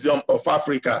Universal Museum of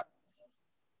Africa.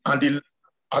 And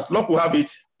as luck will have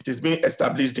it, it is being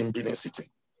established in Benin City.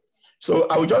 So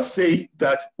I would just say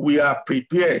that we are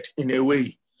prepared in a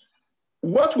way.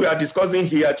 What we are discussing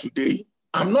here today,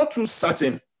 I'm not too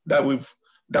certain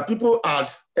that people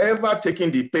had ever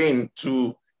taken the pain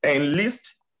to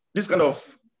enlist this kind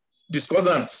of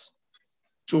discussants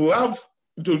to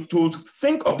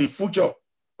think of the future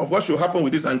of what should happen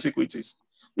with these antiquities.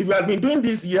 If we had been doing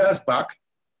this years back,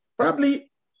 probably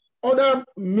other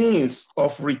means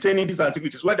of retaining these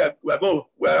antiquities, whether we are going to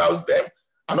warehouse them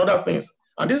and other things.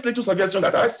 And this little suggestion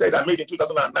that I said I made in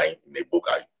 2009 in a book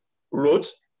I wrote,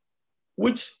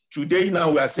 which today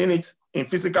now we are seeing it in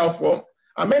physical form,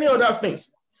 and many other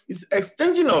things. It's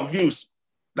exchanging of views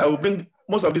that will bring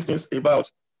most of these things about.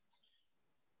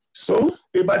 So,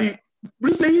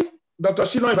 briefly, Dr.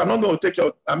 Shinon, if I'm not going to take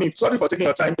sorry for taking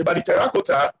your time, about the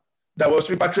terracotta that was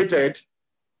repatriated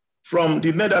from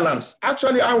the Netherlands.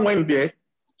 Actually, I went there.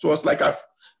 So it was like I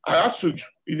had to,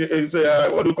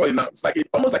 what do you call it now? It's like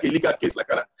almost like a legal case,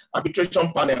 like an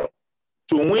arbitration panel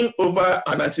to win over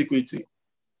an antiquity.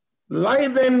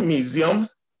 Leiden Museum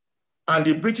and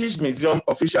the British Museum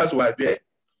officials were there.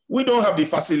 We don't have the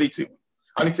facility.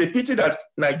 And it's a pity that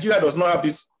Nigeria does not have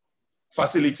this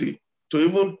facility to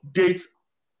even date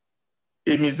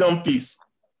a museum piece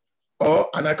or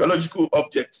an archaeological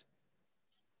object.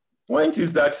 Point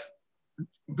is that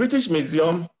British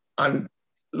Museum and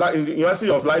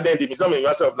University of Leiden, the Museum of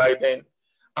University of Leiden,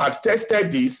 had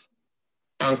tested this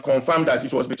and confirmed that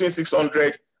it was between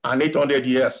 600 and 800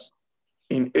 years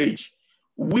in age.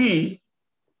 We,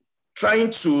 trying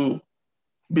to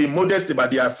be modest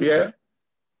about the affair,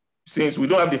 since we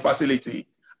don't have the facility,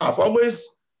 I've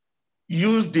always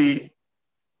used the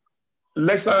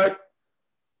lesser,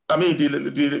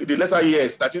 the lesser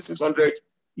years, that is 600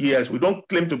 years. We don't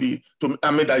claim to be,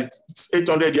 that it's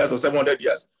 800 years or 700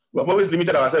 years. We've always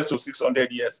limited ourselves to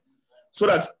 600 years. So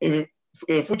that in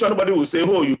future, nobody will say,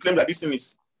 oh, you claim that this thing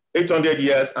is 800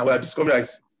 years and we have discovered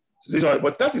it's 600.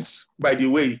 But that is, by the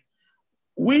way,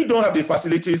 we don't have the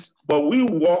facilities, but we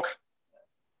work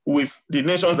with the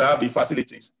nations that have the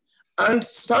facilities. And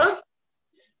sir,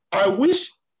 I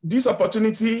wish this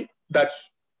opportunity that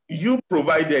you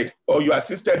provided or you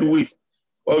assisted with,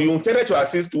 or you intended to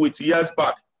assist with years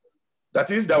back, that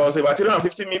is, there was about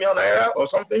 350 million naira or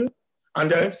something,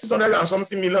 and then 600 and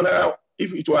something million naira,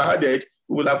 if it were added,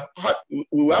 we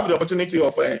will have the opportunity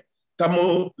of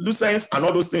thermolucence and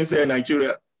all those things here in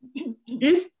Nigeria.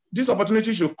 If this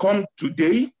opportunity should come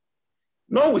today,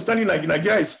 notwithstanding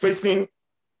Nigeria is facing,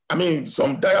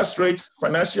 some dire straits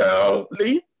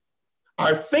financially,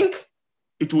 I think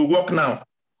it will work now.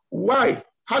 Why?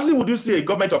 Hardly would you see a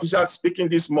government official speaking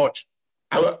this much.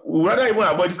 We would rather even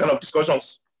avoid this kind of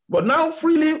discussions. But now,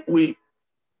 freely, we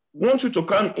want you to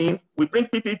come in, we bring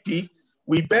PPP,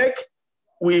 we beg,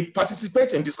 we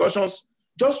participate in discussions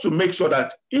just to make sure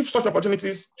that if such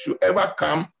opportunities should ever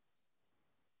come,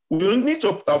 we will need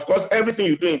to, of course, everything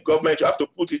you do in government, you have to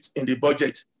put it in the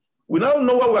budget. We now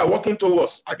know what we are working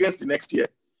towards against the next year.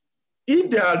 If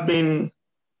there had been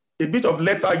a bit of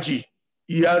lethargy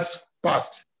years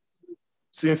past,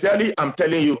 sincerely, I'm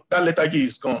telling you, that lethargy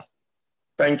is gone.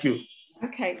 Thank you.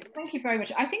 Okay, thank you very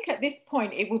much. I think at this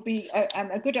point, it would be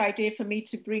a good idea for me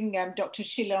to bring Dr.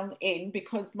 Shillong in,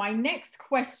 because my next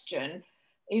question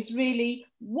is really,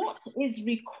 what is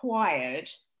required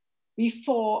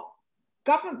before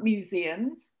government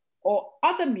museums or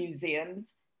other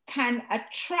museums can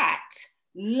attract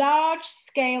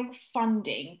large-scale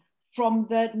funding from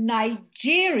the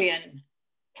Nigerian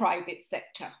private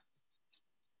sector?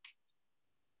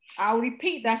 I'll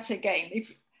repeat that again.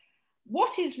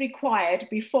 What is required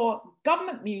before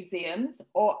government museums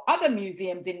or other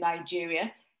museums in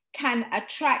Nigeria can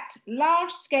attract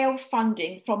large-scale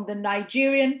funding from the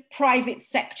Nigerian private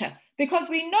sector? Because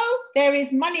we know there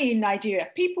is money in Nigeria.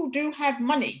 People do have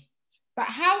money. But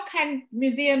how can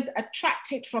museums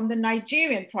attract it from the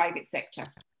Nigerian private sector?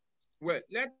 Well,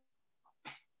 let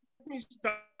me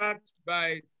start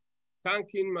by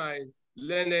thanking my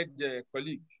learned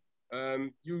colleague.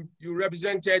 You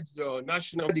represented your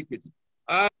national adequacy.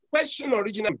 Question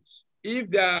originally, if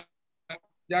there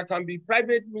can be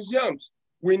private museums,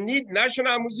 we need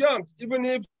national museums, even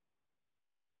if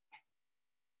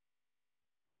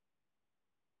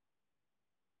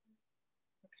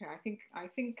okay,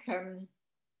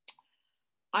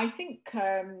 I think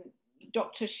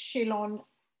Dr. Shillong.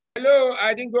 Hello,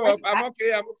 I didn't go up. I'm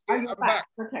okay. I'm back.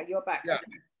 Okay, you're back. Yeah.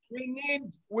 Okay.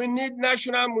 We need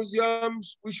national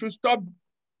museums. We should stop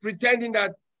pretending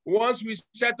that once we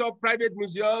set up private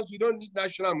museums, we don't need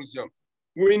national museums.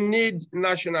 We need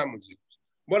national museums.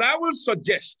 But I will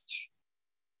suggest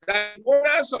that the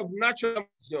owners of national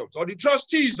museums or the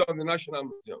trustees of the national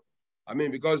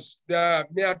museum, because they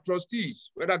are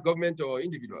trustees, whether government or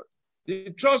individual,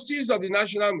 the trustees of the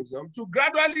national museum to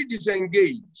gradually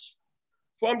disengage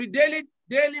from the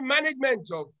daily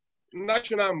management of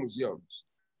national museums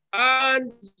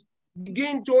and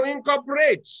begin to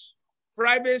incorporate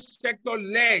private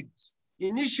sector-led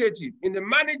initiative in the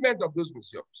management of those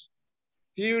museums.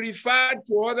 He referred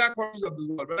to other countries of the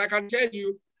world, but I can tell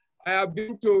you, I have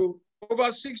been to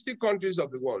over 60 countries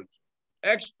of the world,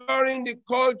 exploring the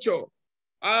culture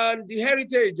and the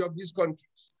heritage of these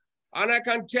countries. And I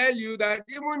can tell you that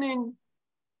even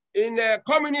in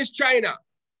communist China,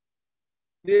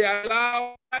 they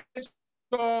allow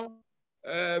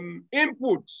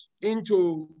input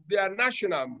into their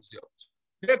national museums.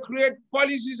 They create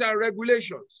policies and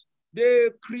regulations. They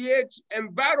create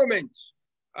environments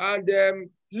and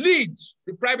lead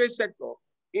the private sector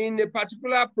in a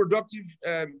particular productive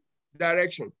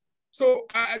direction. So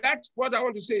that's what I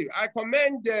want to say. I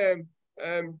commend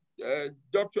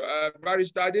Dr.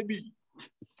 Barrister Adebi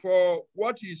for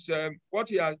what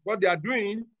they are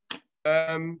doing.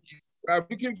 We are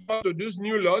looking forward to those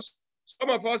new laws. Some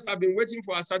of us have been waiting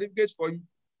for our certificates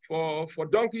for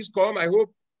donkeys come. I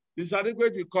hope the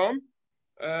certificate will come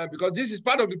because this is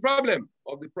part of the problem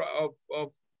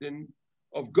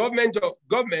of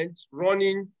government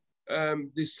running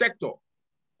the sector.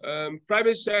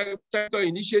 private sector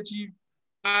initiative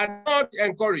are not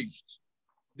encouraged.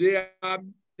 They are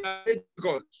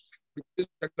difficult.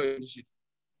 Sector initiative.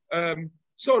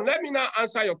 So let me now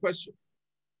answer your question.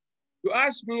 You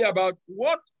asked me about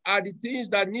what are the things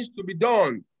that needs to be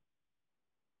done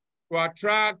to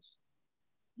attract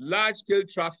large-scale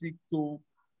traffic to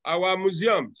our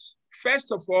museums.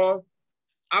 First of all,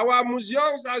 our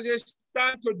museums as they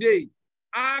stand today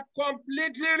are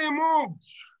completely removed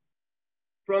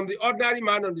from the ordinary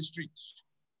man on the streets.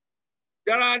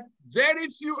 There are very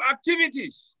few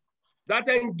activities that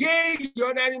engage the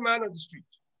ordinary man on the street.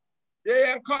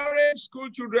 They encourage school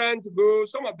children to go.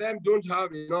 Some of them don't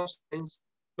have enough sense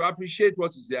to appreciate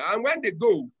what is there. And when they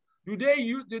go, do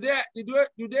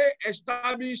they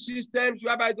establish systems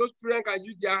whereby those children can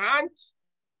use their hands?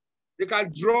 They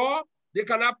can draw, they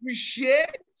can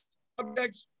appreciate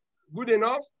objects good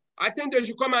enough. I think they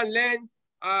should come and learn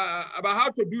about how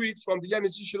to do it from the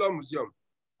Yemisi Shillong Museum.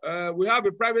 We have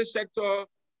a private sector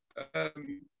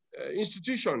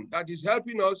institution that is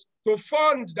helping us to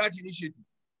fund that initiative.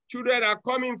 Children are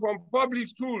coming from public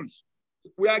schools.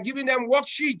 We are giving them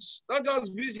worksheets, not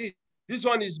just visit. This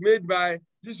one is made by,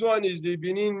 this one is the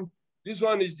Benin, this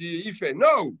one is the Ife.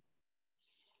 No.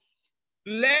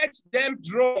 Let them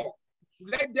draw.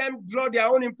 Let them draw their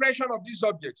own impression of these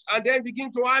objects and then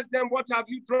begin to ask them, what have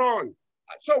you drawn?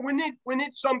 So we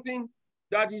need something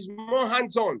that is more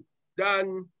hands-on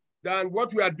than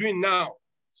what we are doing now.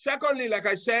 Secondly, like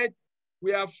I said,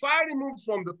 we are far removed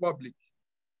from the public.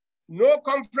 No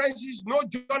conferences, no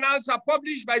journals are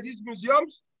published by these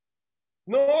museums.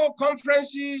 No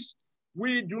conferences.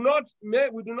 We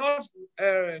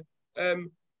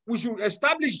should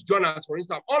establish journals, for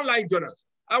instance, online journals.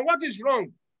 And what is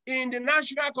wrong in the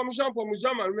National Commission for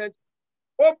Museum Management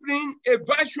opening a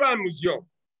virtual museum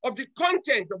of the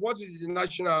content of what is the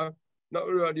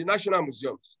national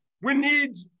museums? We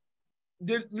need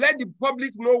let the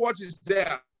public know what is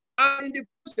there, and in the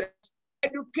process,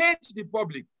 educate the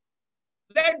public.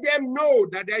 Let them know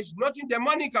that there is nothing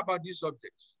demonic about these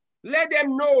objects. Let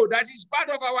them know that it's part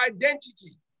of our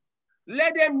identity.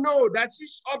 Let them know that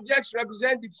these objects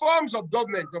represent the forms of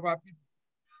government of our people.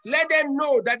 Let them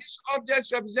know that these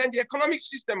objects represent the economic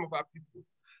system of our people.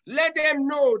 Let them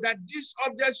know that these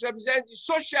objects represent the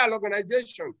social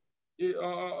organization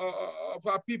of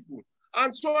our people,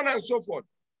 and so on and so forth.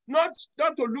 Not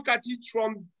to look at it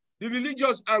from the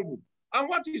religious angle. And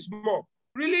what is more,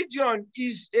 religion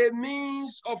is a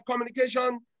means of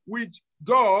communication with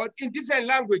God in different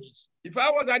languages. If I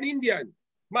was an Indian,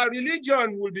 my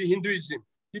religion would be Hinduism.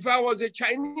 If I was a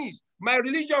Chinese, my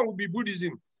religion would be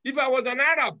Buddhism. If I was an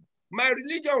Arab, my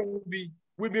religion would be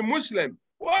Muslim.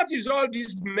 What is all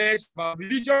this mess about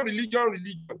religion?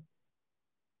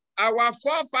 Our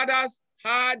forefathers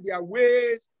had their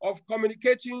ways of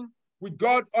communicating with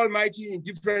God Almighty in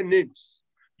different names.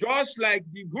 Just like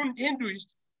the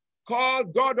Hinduists call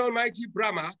God Almighty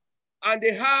Brahma, and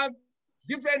they have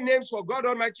different names for God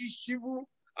Almighty Shiva,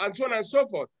 and so on and so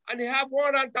forth. And they have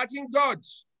 113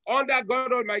 gods under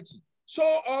God Almighty. So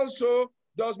also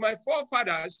does my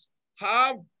forefathers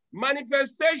have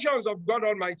manifestations of God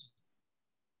Almighty.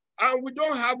 And we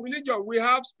don't have religion, we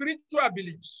have spiritual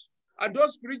beliefs. And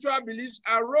those spiritual beliefs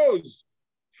arose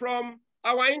from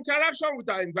our interaction with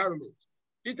our environment.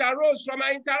 It arose from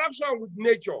our interaction with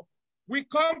nature. We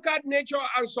conquered nature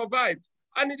and survived.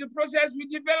 And in the process, we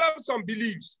developed some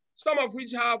beliefs, some of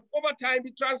which have over time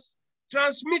been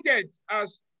transmitted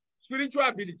as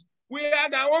spiritual beliefs. We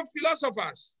had our own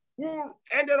philosophers who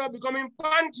ended up becoming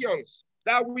pantheons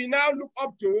that we now look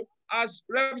up to as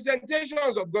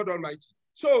representations of God Almighty.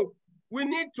 So we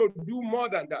need to do more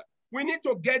than that. We need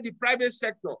to get the private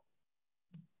sector.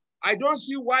 I don't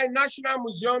see why national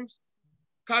museums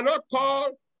cannot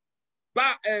call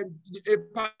back a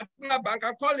particular bank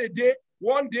and call a day,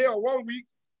 1 day or 1 week,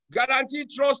 Guarantee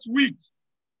Trust Week.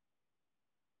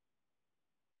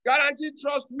 Guarantee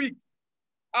Trust Week.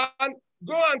 And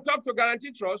go and talk to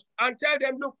Guarantee Trust and tell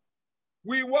them, look,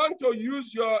 we want to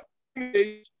use your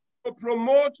image to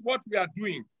promote what we are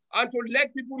doing and to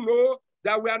let people know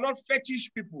that we are not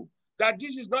fetish people, that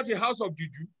this is not a house of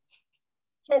juju.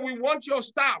 So we want your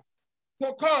staff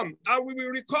to come and we will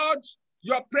record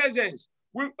your presence.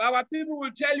 Our people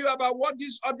will tell you about what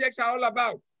these objects are all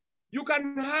about. You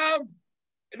can have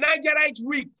Nigerite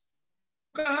Week,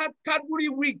 you can have Cadbury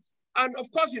Week, and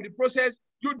of course in the process,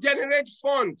 you generate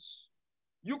funds.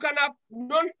 You can have,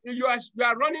 you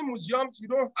are running museums, you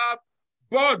don't have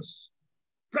boards,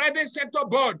 private sector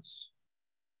boards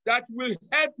that will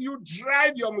help you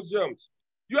drive your museums.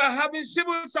 You are having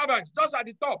civil servants just at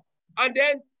the top, and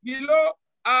then below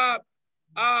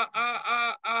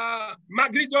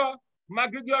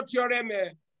Magritte theorem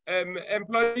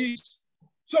employees.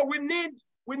 So we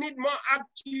need more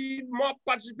active, more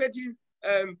participative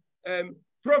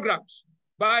programs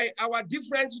by our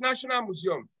different national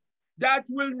museums that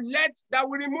will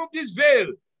remove this veil.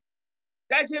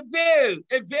 There's a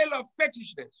veil of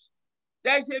fetishness.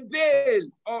 There's a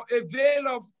veil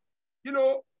of,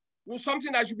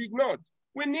 something that should be ignored.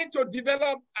 We need to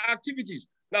develop activities.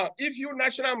 Now, if you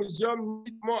National Museum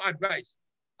need more advice,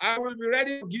 I will be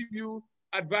ready to give you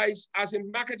advice as a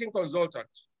marketing consultant.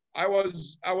 I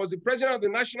was the president of the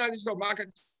National Institute of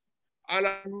Marketing, and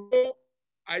I know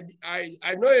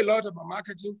a lot about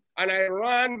marketing, and I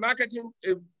run marketing,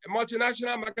 a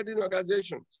multinational marketing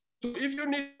organization. So if you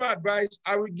need advice,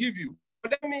 I will give you.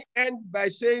 But let me end by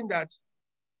saying that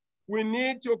we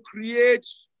need to create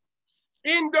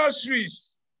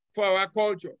industries for our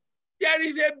culture. There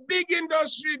is a big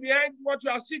industry behind what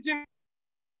you are sitting,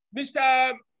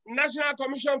 Mr. National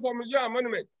Commission for Museum and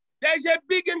Monument. There is a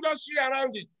big industry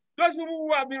around it. Those people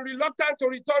who have been reluctant to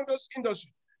return those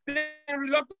industries, they've been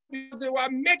reluctant because they were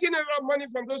making a lot of money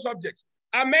from those objects.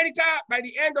 America, by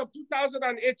the end of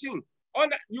 2018,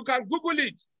 you can Google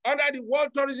it, under the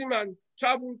World Tourism and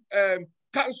Travel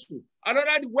Council, and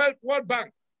under the World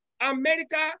Bank,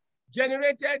 America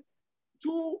generated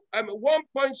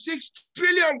 $1.6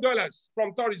 trillion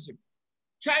from tourism.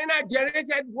 China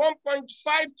generated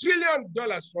 $1.5 trillion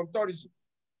from tourism.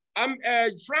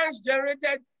 France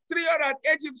generated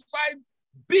 $385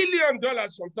 billion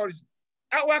from tourism.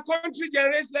 Our country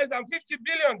generates less than $50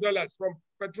 billion from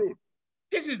petrol.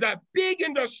 This is a big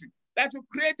industry that will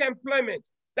create employment,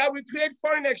 that will create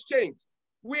foreign exchange.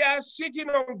 We are sitting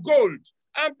on gold,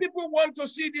 and people want to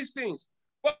see these things,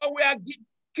 but we are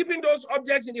keeping those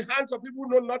objects in the hands of people who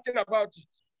know nothing about it.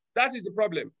 That is the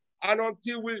problem. And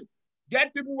until we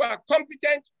get people who are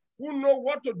competent, who know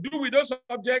what to do with those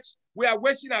objects, we are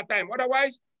wasting our time.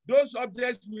 Otherwise, those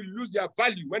objects will lose their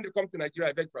value when they come to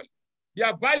Nigeria eventually.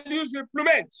 Their values will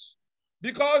plummet,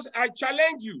 because I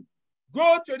challenge you,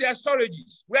 go to their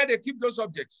storages where they keep those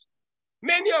objects.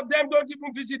 Many of them don't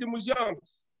even visit the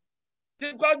museums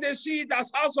because they see it as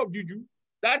house of juju.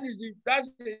 That's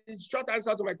the short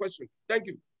answer to my question. Thank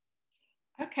you.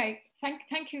 Okay,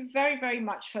 thank you very, very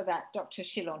much for that, Dr.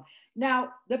 Shillong.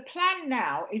 Now, the plan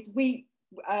now is we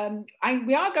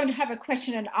are going to have a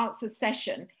question and answer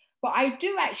session, but I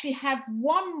do actually have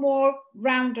one more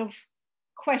round of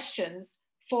questions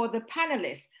for the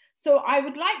panelists. So I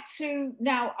would like to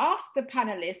now ask the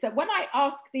panelists that when I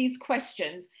ask these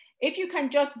questions, if you can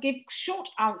just give short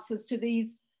answers to the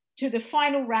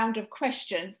final round of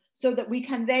questions, so that we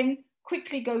can then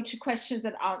quickly go to questions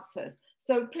and answers.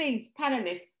 So please,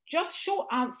 panelists, just short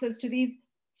answers to this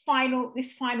final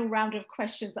round of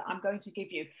questions that I'm going to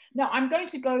give you. Now, I'm going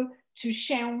to go to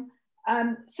Sheung.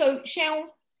 So Sheung,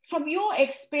 from your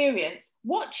experience,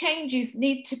 what changes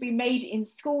need to be made in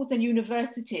schools and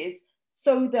universities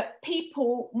so that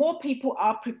more people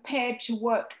are prepared to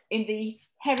work in the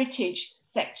heritage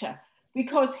sector?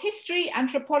 Because history,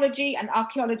 anthropology, and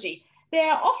archaeology, they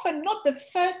are often not the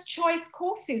first choice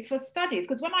courses for studies.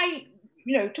 Because when I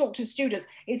talk to students,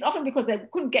 it's often because they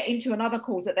couldn't get into another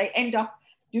course that they end up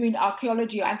doing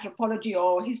archaeology or anthropology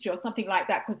or history or something like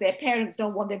that, because their parents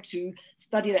don't want them to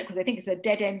study that because they think it's a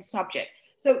dead-end subject.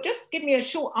 So just give me a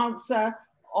short answer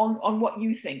on what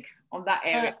you think on that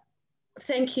area.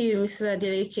 Thank you, Mrs.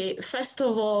 Adeleke. First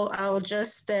of all, I'll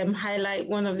just highlight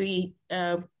one of the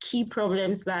key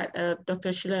problems that Dr.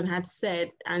 Shillong had said,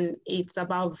 and it's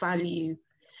about value.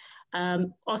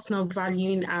 Us not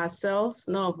valuing ourselves,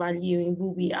 not valuing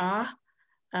who we are,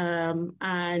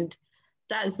 and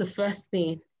that is the first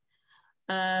thing.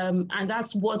 And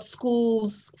that's what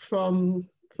schools from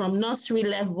nursery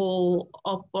level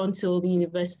up until the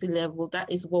university level, that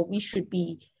is what we should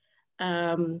be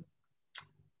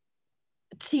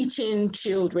teaching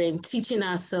children, teaching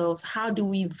ourselves. How do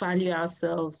we value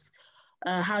ourselves?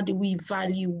 How do we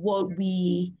value what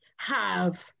we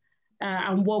have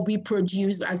and what we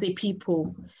produce as a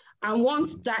people? And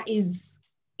once that is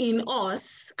in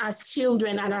us as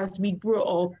children and as we grow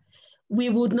up, we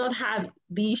would not have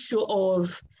the issue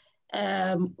of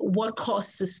what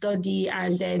course to study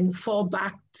and then fall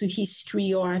back to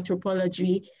history or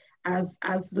anthropology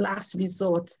as last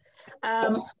resort.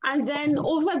 And then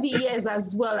over the years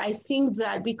as well, I think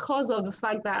that because of the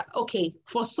fact that, okay,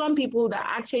 for some people that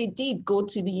actually did go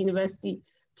to the university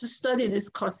to study these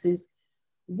courses,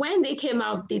 when they came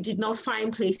out, they did not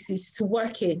find places to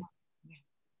work in.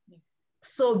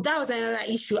 So that was another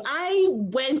issue. I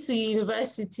went to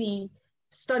university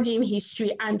studying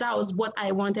history, and that was what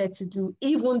I wanted to do,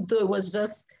 even though it was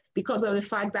just because of the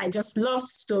fact that I just love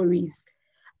stories.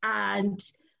 And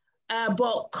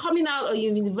but coming out of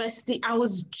university, I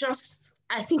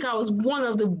think I was one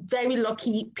of the very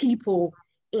lucky people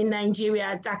in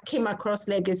Nigeria that came across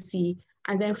Legacy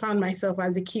and then found myself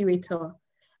as a curator.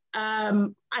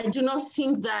 I do not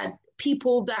think that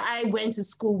people that I went to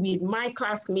school with, my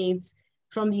classmates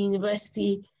from the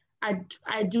university,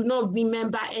 I do not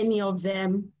remember any of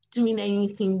them doing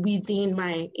anything within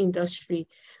my industry.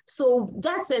 So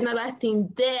that's another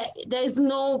thing. There's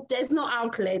no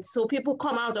outlet. So people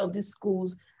come out of these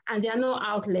schools and there are no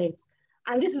outlets.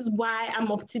 And this is why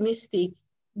I'm optimistic.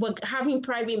 But having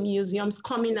private museums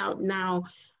coming out now,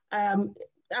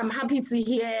 I'm happy to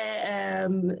hear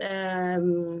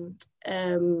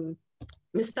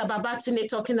Mr. Babatunde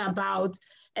talking about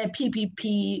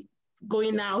PPP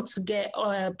going out to get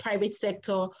private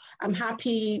sector. I'm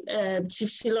happy Chief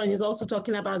Shillong is also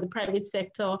talking about the private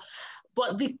sector.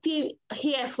 But the thing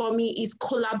here for me is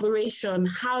collaboration.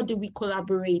 How do we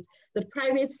collaborate? The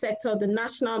private sector, the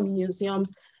national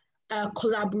museums,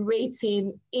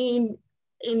 collaborating in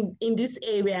this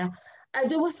area.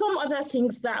 There were some other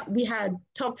things that we had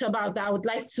talked about that I would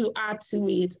like to add to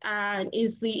it, and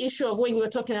is the issue of when you were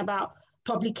talking about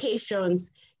publications.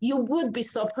 You would be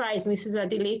surprised, Mrs.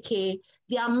 Adeleke,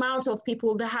 the amount of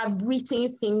people that have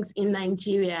written things in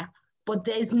Nigeria, but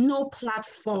there is no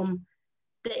platform,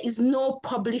 there is no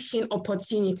publishing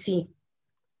opportunity.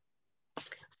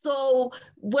 So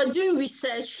we're doing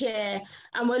research here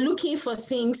and we're looking for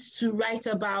things to write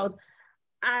about,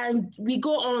 and we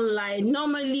go online.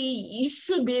 Normally, you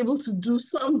should be able to do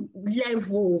some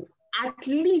level, at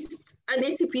least an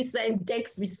 80%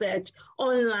 desk research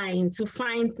online to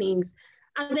find things.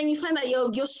 And then you find that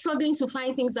you're struggling to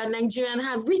find things that Nigerians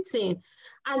have written.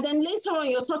 And then later on,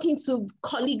 you're talking to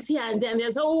colleagues here and then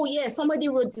there's, oh yeah, somebody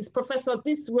wrote this, professor,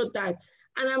 this wrote that.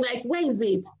 And I'm like, where is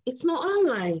it? It's not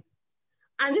online.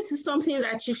 And this is something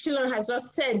that Chief Shillong has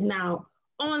just said now.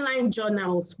 Online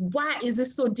journals, why is it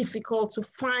so difficult to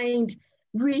find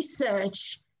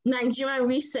research, Nigerian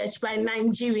research by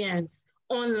Nigerians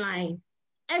online?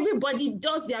 Everybody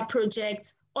does their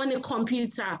project on a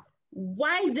computer.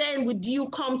 Why then would you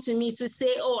come to me to say,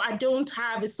 oh, I don't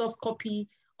have a soft copy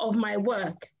of my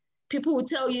work? People will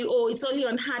tell you, oh, it's only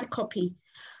on hard copy.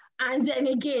 And then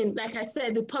again, like I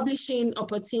said, the publishing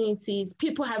opportunities,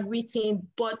 people have written,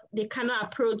 but they cannot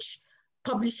approach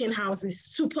publishing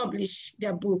houses to publish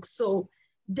their books. So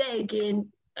there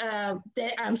again,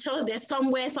 I'm sure there's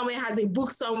somewhere has a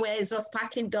book somewhere, it's just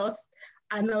packing dust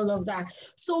and all of that.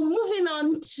 So moving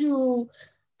on to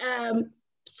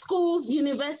schools,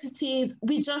 universities,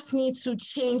 we just need to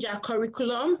change our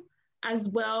curriculum as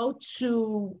well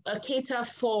to cater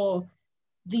for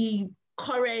the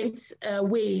current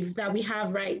wave that we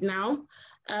have right now.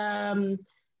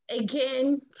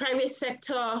 Again, private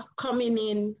sector coming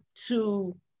in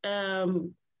to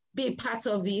be part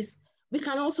of this. We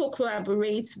can also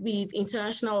collaborate with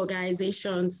international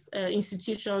organizations,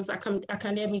 institutions,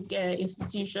 academic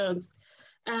institutions.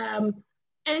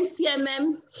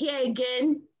 NCMM, here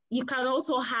again, you can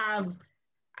also have,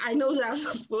 I know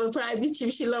that probably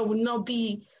Chief Shillong will not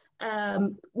be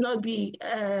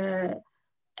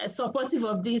supportive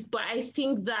of this, but I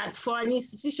think that for an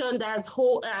institution that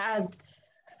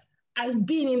has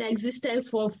been in existence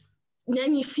for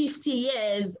nearly 50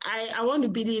 years, I want to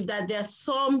believe that there are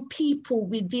some people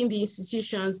within the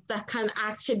institutions that can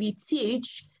actually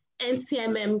teach.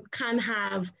 NCMM can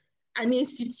have an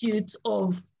institute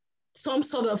of some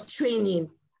sort of training,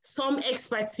 some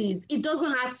expertise. It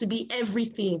doesn't have to be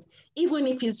everything, even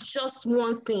if it's just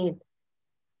one thing,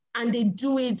 and they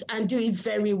do it and do it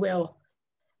very well.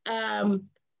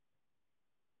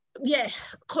 Yeah,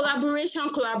 collaboration,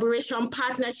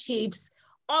 partnerships,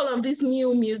 all of these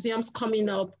new museums coming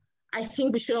up. I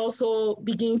think we should also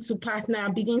begin to partner,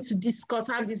 begin to discuss,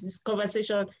 have this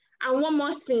conversation. And one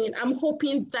more thing, I'm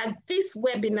hoping that this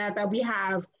webinar that we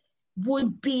have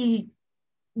would be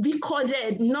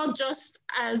recorded, not just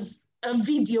as a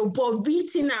video, but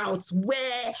written out,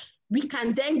 where we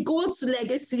can then go to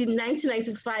Legacy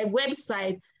 1995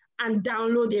 website and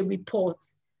download a report,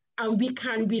 and we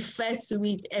can refer to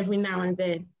it every now and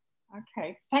then.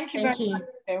 Okay, thank you very much,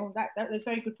 Phil. That was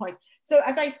very good points. So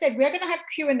as I said, we're going to have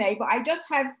Q&A, but I just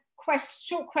have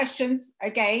short questions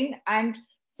again. And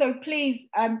so please,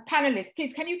 panelists,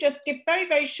 please, can you just give very,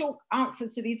 very short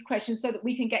answers to these questions so that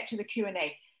we can get to the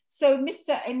Q&A? So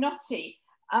Mr. Enotti,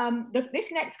 this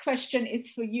next question is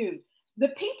for you. The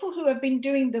people who have been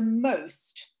doing the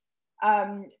most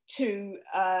to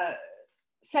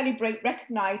celebrate,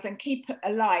 recognize, and keep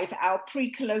alive our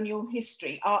pre-colonial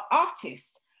history are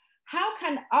artists. How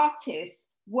can artists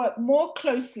work more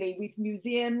closely with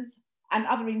museums and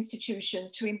other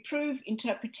institutions to improve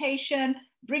interpretation,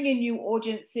 bring in new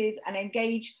audiences, and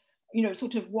engage,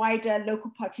 sort of wider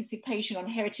local participation on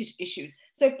heritage issues.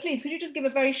 So please, could you just give a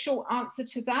very short answer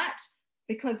to that?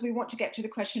 Because we want to get to the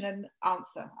question and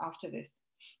answer after this.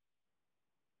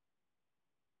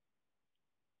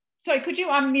 Sorry, could you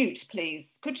unmute,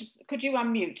 please? Could you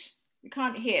unmute? We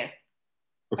can't hear.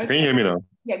 Okay, can you hear me now?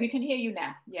 Yeah, we can hear you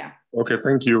now, yeah. Okay,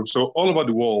 thank you. So all over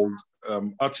the world,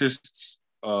 artists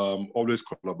always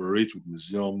collaborate with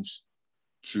museums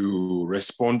to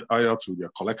respond either to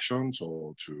their collections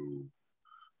or to,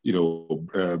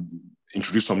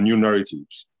 introduce some new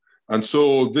narratives. And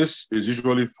so this is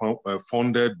usually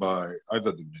funded by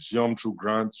either the museum through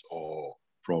grants or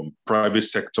from private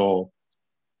sector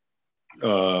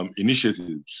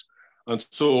initiatives. And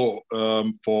so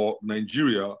for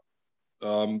Nigeria,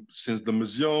 since the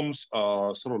museums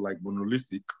are sort of like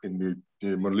monolithic in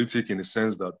the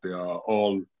sense that they are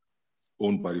all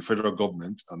owned by the federal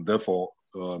government and therefore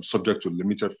subject to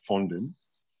limited funding,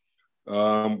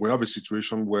 we have a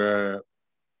situation where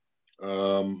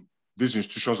these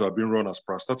institutions are being run as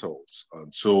parastatals,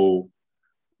 and so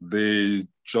they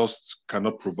just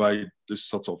cannot provide this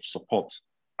sort of support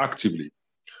actively.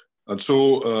 And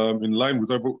so in line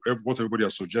with what everybody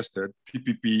has suggested,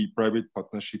 PPP, private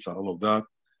partnerships and all of that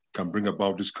can bring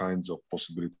about these kinds of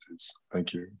possibilities.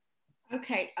 Thank you.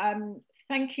 Okay,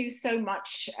 thank you so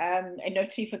much,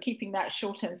 Enoti, for keeping that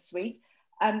short and sweet.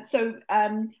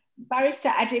 Barrister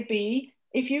Adebi,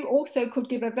 if you also could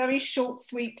give a very short,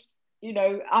 sweet,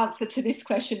 answer to this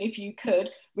question, if you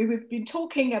could. We've been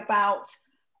talking about,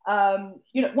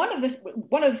 one of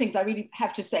the things I really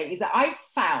have to say is that I've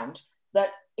found that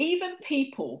even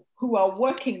people who are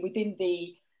working within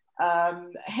the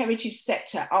heritage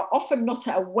sector are often not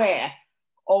aware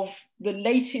of the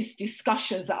latest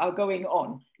discussions that are going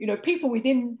on. People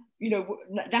within,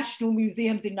 national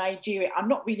museums in Nigeria are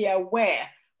not really aware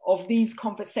of these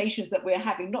conversations that we're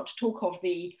having, not to talk of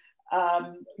the,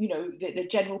 the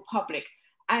general public.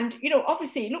 And,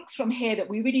 obviously it looks from here that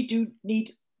we really do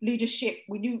need leadership.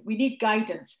 We need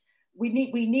guidance. We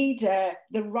need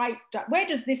the right, where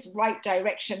does this right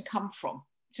direction come from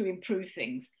to improve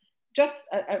things? Just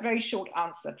a very short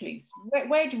answer, please.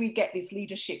 Where do we get this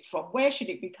leadership from? Where should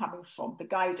it be coming from, the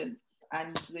guidance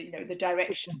and the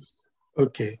direction?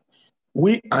 Okay,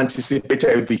 we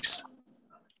anticipated this.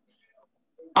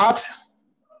 Art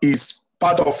is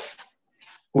part of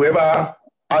whoever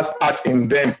has art in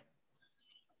them.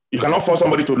 You cannot force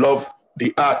somebody to love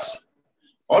the art.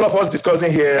 All of us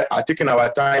discussing here are taking our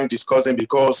time discussing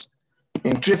because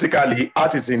intrinsically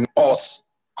art is in us.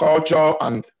 Culture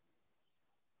and,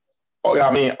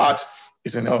 art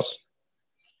is in us.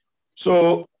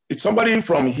 So it's somebody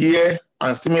from here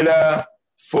and similar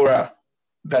fora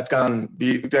that can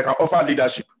offer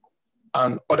leadership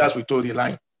and others will toe the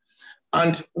line.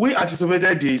 And we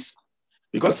anticipated this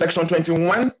because Section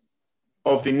 21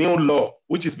 of the new law,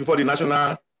 which is before the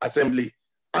National Assembly,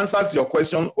 answers your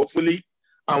question, hopefully.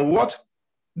 And what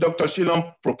Dr.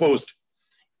 Shillong proposed,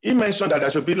 he mentioned that there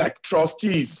should be like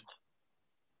trustees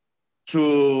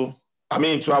to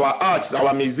our arts,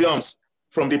 our museums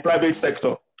from the private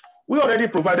sector. We already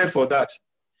provided for that.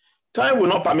 Time will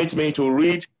not permit me to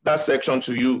read that section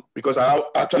to you because I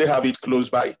actually have it close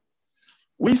by.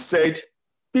 We said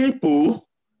people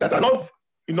that are not,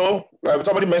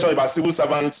 somebody mentioned about civil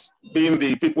servants being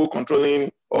the people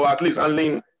controlling or at least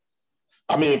handling,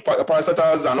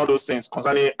 parastatals and all those things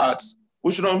concerning arts,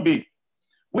 we shouldn't be.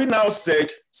 We now said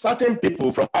certain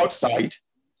people from outside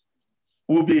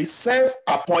will be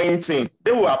self-appointing.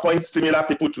 They will appoint similar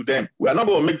people to them. We are not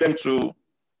going to make them to.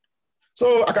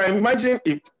 So I can imagine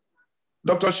if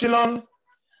Dr. Shillong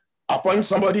appoints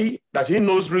somebody that he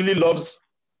knows really loves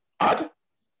art,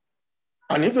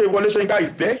 and if a evaluation guy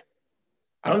is there,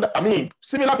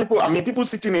 similar people, people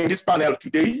sitting in this panel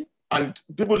today and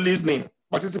people listening,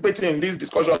 participating in this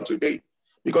discussion today,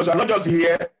 because you're not just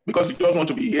here because you just want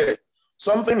to be here.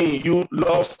 Something in you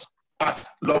loves art,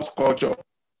 loves culture.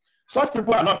 Such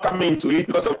people are not coming to it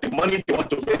because of the money they want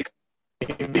to make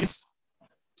in this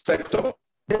sector.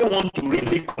 They want to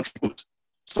really contribute.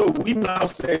 So we now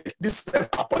said this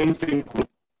self-appointing group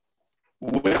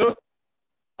will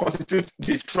constitute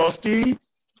this trustee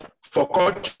for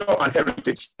culture and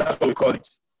heritage. That's what we call it.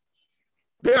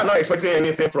 They are not expecting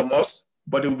anything from us,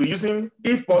 but they will be using,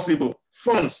 if possible,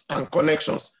 funds and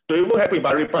connections to even help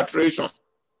about repatriation.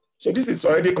 So this is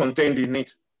already contained in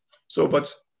it. So,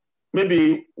 but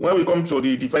maybe when we come to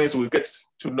the defense, we'll get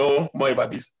to know more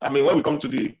about this. When we come to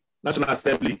the National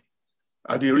Assembly,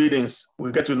 at the readings,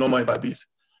 we'll get to know more about this.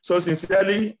 So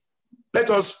sincerely, let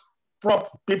us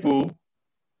prop people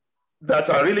that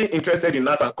are really interested in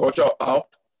art and culture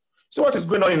up. So what is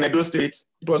going on in Edo State?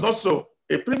 It was not so.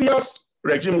 A previous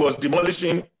regime was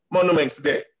demolishing monuments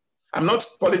there. I'm not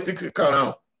political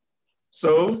now.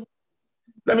 So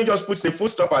let me just put a full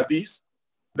stop at this,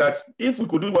 that if we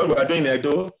could do what we are doing in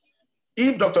Edo,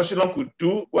 if Dr. Shillong could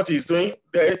do what he's doing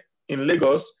there in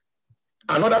Lagos,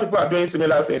 and other people are doing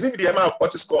similar things, if the Emir of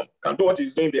Otiscom can do what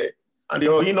he's doing there, and the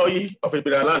Ohinoi of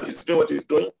Ibiraland is doing what he's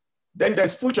doing, then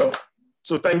there's future.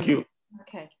 So thank you.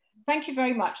 Okay, thank you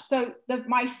very much. So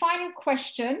my final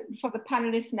question for the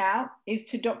panelists now is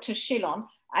to Dr. Shillong.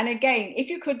 And again, if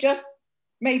you could just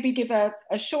maybe give a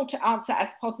shorter answer as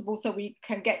possible so we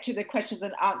can get to the questions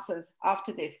and answers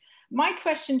after this. My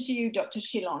question to you, Dr.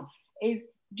 Shillong, is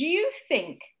do you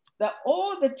think that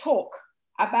all the talk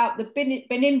about the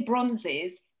Benin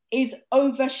Bronzes is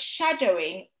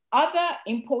overshadowing other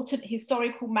important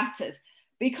historical matters?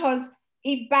 Because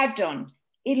Ibadan,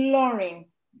 Ilorin,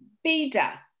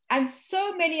 Bida, and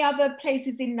so many other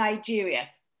places in Nigeria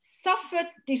suffered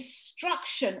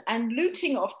destruction and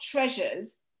looting of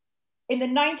treasures in the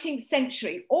 19th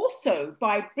century, also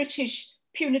by British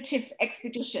punitive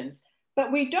expeditions.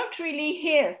 But we don't really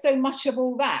hear so much of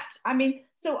all that. I mean,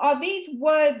 so are these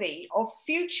worthy of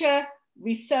future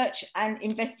research and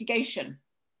investigation?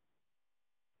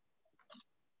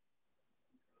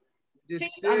 They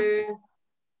say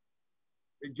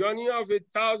a journey of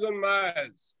 1,000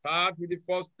 miles starts with the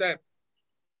first step.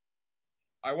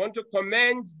 I want to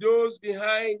commend those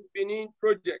behind Benin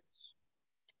projects.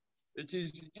 It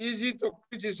is easy to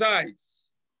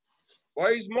criticize,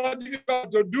 but it's more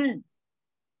difficult to do.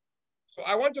 So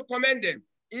I want to commend them.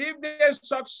 If they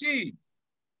succeed,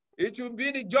 it will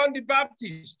be the John the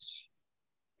Baptist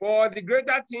for the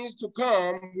greater things to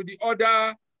come with the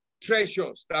other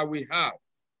treasures that we have.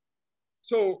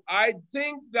 So I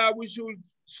think that we should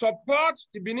support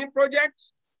the Benin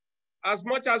project as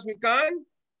much as we can.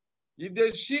 If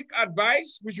they seek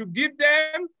advice, we should give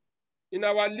them in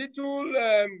our little,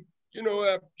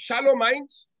 shallow mind.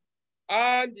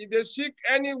 And if they seek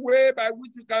any way by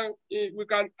which we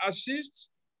can assist,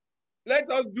 let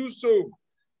us do so,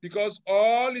 because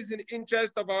all is in the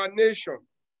interest of our nation,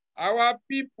 our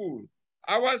people,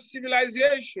 our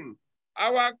civilization,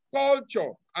 our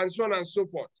culture, and so on and so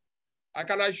forth. I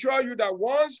can assure you that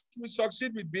once we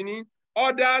succeed with Benin,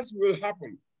 others will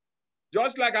happen.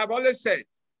 Just like I've always said,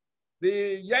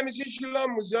 the Yemisi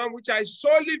Shillong Museum, which I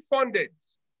solely funded,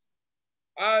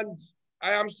 and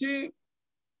I am still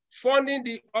funding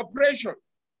the operation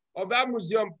of that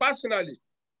museum personally,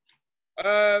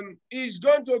 is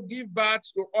going to give birth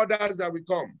to others that will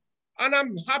come. And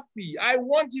I'm happy. I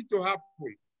want it to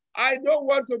happen. I don't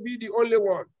want to be the only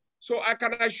one. So I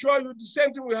can assure you the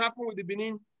same thing will happen with the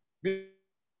Benin.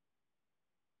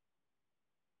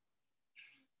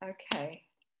 Okay.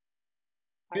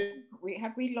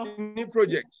 Have we lost Benin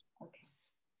project? Okay.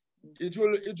 It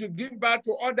will give birth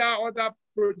to other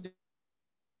projects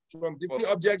from different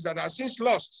objects that are since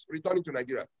lost, returning to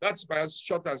Nigeria. That's my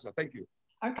short answer. Thank you.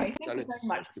 Okay, thank you very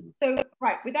much. So,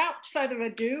 right, without further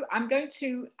ado, I'm going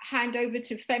to hand over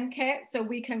to Femke so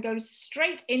we can go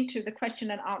straight into the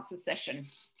question and answer session.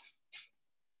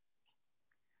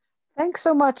 Thanks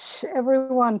so much,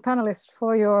 everyone, panelists,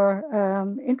 for your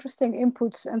interesting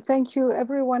inputs. And thank you,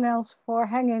 everyone else, for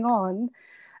hanging on.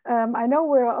 I know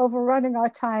we're overrunning our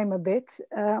time a bit.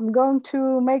 I'm going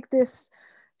to make this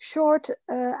short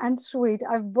and sweet.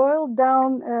 I've boiled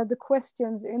down the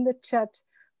questions in the chat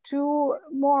to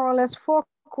more or less 4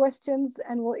 questions,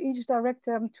 and we'll each direct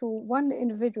them to one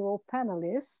individual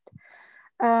panelist.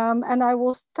 And I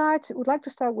would like to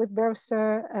start with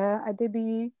Barrister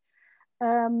Adebi.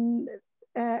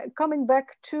 Coming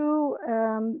back to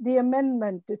the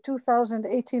amendment, the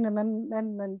 2018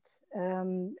 amendment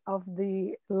of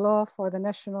the law for the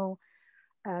National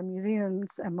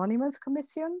Museums and Monuments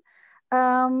Commission.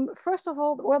 First of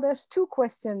all, well, there's 2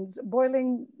 questions,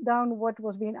 boiling down what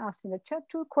was being asked in the chat,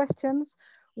 2 questions.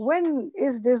 When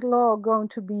is this law going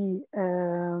to be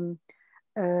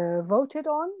voted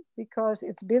on? Because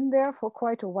it's been there for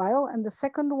quite a while. And the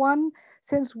second one,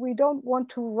 since we don't want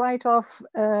to write off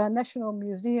national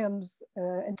museums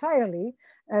entirely,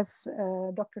 as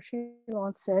Dr.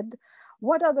 Shillong said,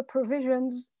 what are the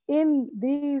provisions in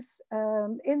these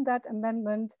in that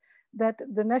amendment that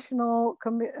the national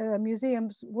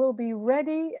museums will be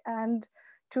ready and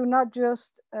to not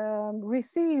just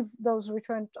receive those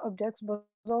returned objects, but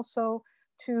also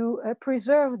to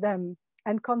preserve them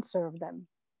and conserve them?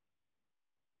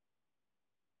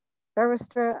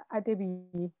 Barrister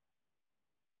Adebi.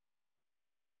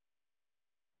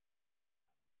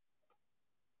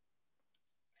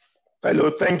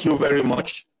 Hello, thank you very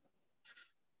much.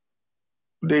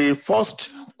 The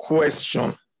first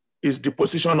question is the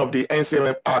position of the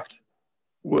NCMM Act.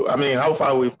 I mean, how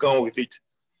far we've gone with it.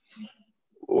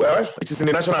 Well, it is in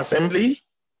the National Assembly.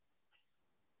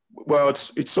 Well,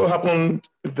 it so happened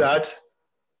that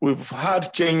we've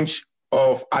had change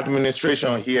of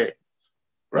administration here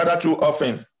rather too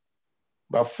often.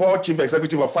 About 4 chief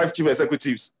executives or 5 chief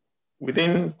executives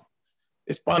within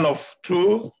a span of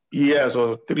 2 years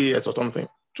or 3 years or something.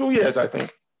 2 years, I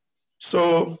think.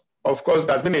 So, of course,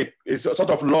 there's been a sort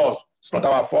of law. It's not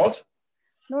our fault.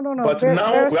 No. But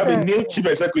now we have a new chief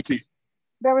executive.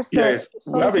 Barrister, yes,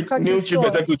 we have a new chief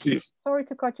executive. Sorry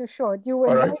to cut you short. You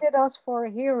invited us for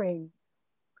a hearing.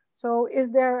 So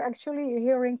is there actually a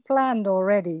hearing planned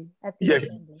already at the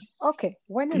Assembly? Okay,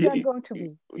 when is that going to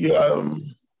be?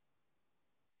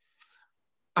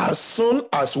 As soon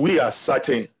as we are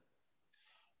certain,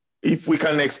 if we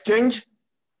can exchange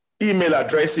email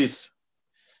addresses.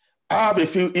 I have a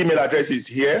few email addresses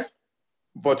here,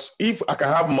 but if I can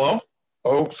have more,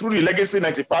 or through the Legacy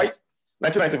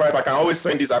 1995, I can always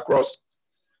send this across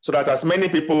so that as many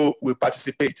people will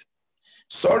participate.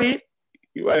 Sorry,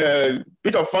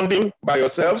 bit of funding by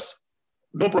yourselves,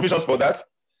 no provisions for that.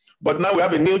 But now we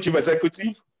have a new chief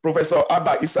executive, Professor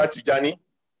Abba Issa Tijani,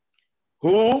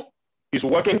 who is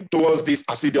working towards this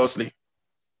assiduously.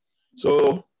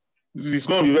 So it's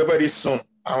going to be very, very soon,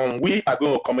 and we are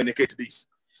going to communicate this.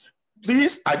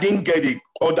 Please, I didn't get the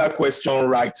other question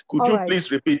right. Could you please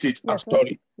repeat it? Yes, I'm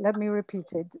sorry. Let me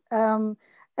repeat it.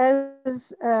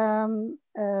 As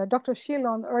Dr.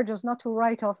 Shilon urged us not to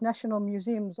write off national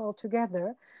museums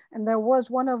altogether, and there was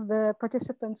one of the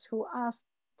participants who asked,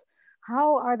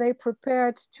 how are they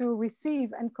prepared to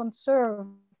receive and conserve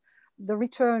the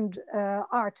returned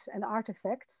art and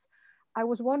artifacts? I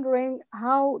was wondering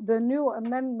how the new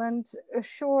amendment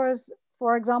assures,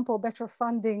 for example, better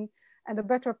funding and a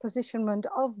better positionment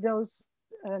of those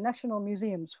national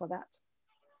museums for that.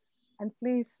 And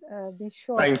please be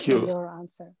short in your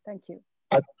answer. Thank you.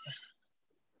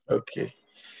 Okay.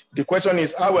 The question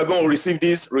is how we're going to receive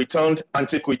these returned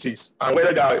antiquities and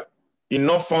whether there are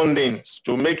enough funding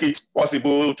to make it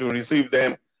possible to receive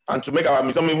them and to make our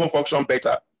museum even function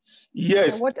better.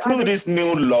 Yes, through this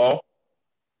new law,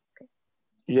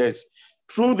 yes,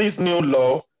 through this new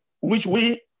law, which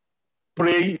we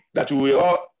pray that we will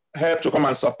all help to come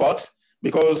and support,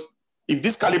 because if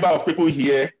this caliber of people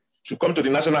here should come to the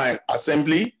National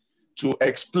Assembly to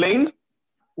explain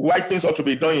why things ought to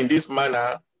be done in this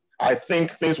manner, I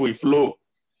think things will flow.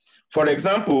 For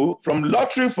example, from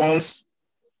lottery funds,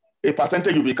 a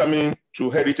percentage will be coming to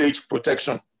heritage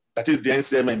protection, that is the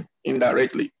NCMM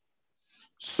indirectly.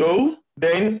 So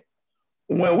then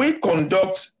when we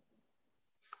conduct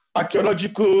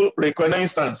archaeological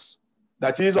reconnaissance,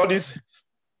 that is all these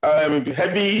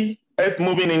heavy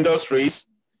earth-moving industries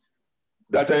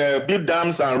that build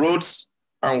dams and roads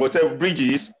and whatever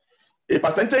bridges, a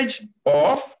percentage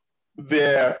of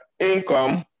their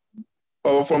income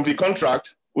or from the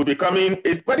contract will be coming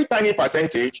a very tiny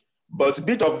percentage, but a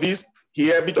bit of this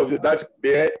here, a bit of that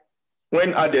there,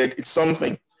 when added, it's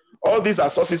something. All these are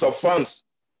sources of funds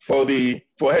for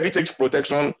heritage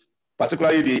protection,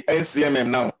 particularly the NCMM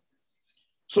now.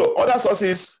 So other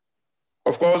sources,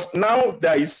 of course, now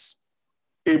there is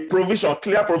a provision,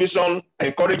 clear provision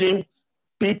encouraging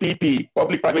PPP,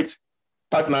 public-private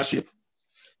partnership.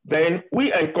 Then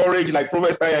we encourage, like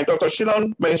Professor Dr.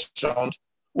 Shilon mentioned,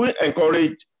 we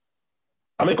encourage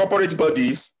corporate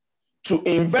bodies to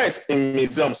invest in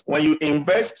museums. When you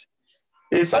invest,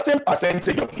 a certain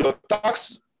percentage of your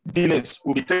tax billings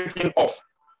will be taken off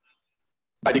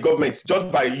by the government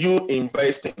just by you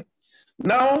investing.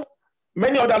 Now,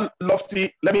 many other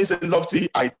lofty ideas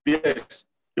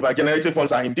about generating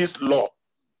funds are in this law.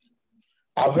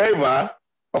 However,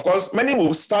 of course, many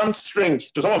will sound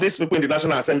strange to some of these people in the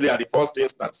National Assembly at the first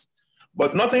instance,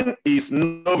 but nothing is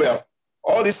novel.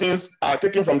 All these things are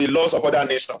taken from the laws of other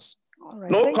nations. Right.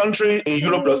 No country in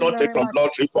Europe does not take from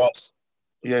lottery funds.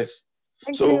 Yes.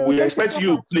 So we expect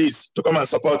you, please, to come and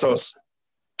support us.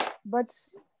 But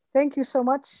thank you so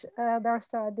much,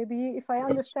 Barrister Adebi. If I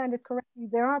understand it correctly,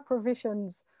 there are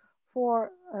provisions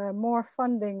for more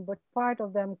funding, but part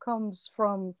of them comes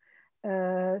from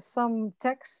some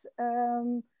tax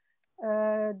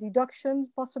deductions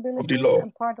possibilities,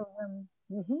 and part of them,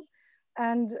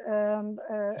 and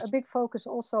a big focus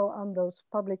also on those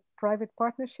public-private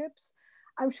partnerships.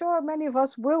 I'm sure many of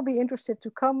us will be interested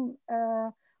to come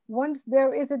once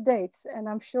there is a date, and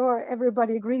I'm sure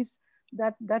everybody agrees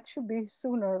that that should be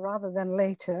sooner rather than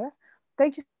later.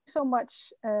 Thank you so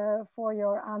much for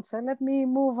your answer. Let me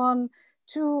move on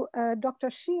to Dr.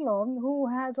 Shilon, who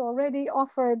has already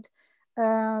offered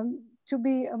to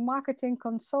be a marketing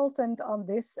consultant on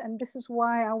this. And this is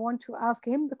why I want to ask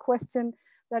him the question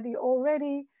that he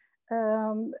already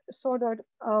sort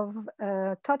of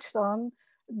touched on,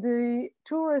 the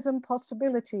tourism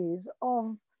possibilities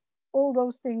of all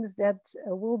those things that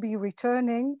will be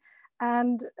returning.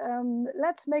 And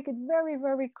let's make it very,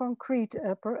 very concrete,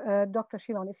 Dr.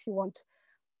 Shilon, if you want.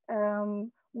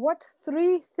 What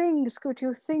 3 things could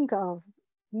you think of,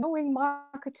 knowing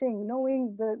marketing,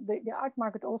 knowing the art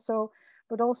market also,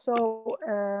 but also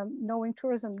knowing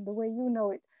tourism the way you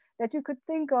know it, that you could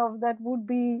think of that would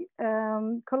be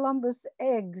Columbus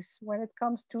eggs when it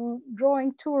comes to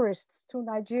drawing tourists to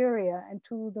Nigeria and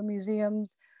to the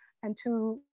museums and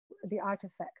to the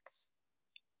artifacts?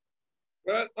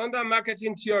 Well, under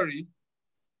marketing theory,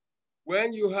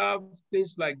 when you have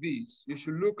things like this, you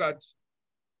should look at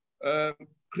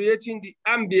creating the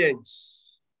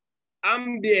ambience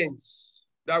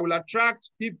that will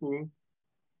attract people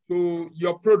to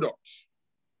your product.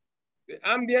 The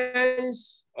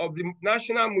ambience of the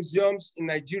national museums in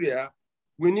Nigeria,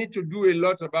 we need to do a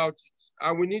lot about it.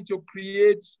 And we need to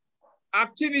create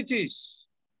activities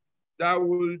that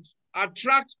would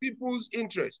attract people's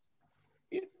interest.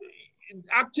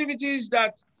 Activities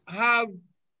that have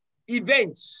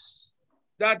events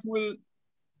that will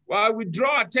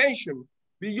draw attention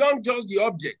beyond just the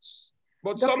objects,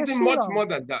 but Dr. something Shilon, much more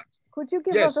than that. Could you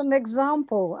give us an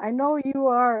example? I know you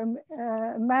are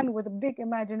a man with a big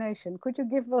imagination. Could you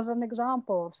give us an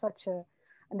example of such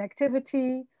an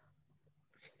activity?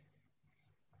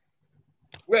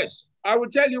 Yes, I will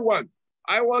tell you one.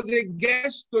 I was a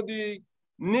guest to the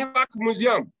Newark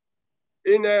Museum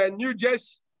in New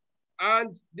Jersey,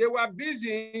 and they were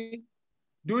busy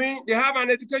they have an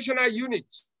educational unit.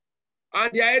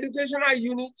 And their educational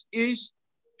unit is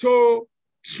to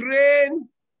train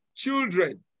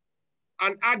children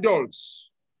and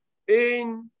adults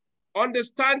in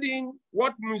understanding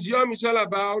what museum is all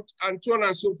about and so on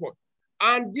and so forth.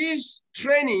 And this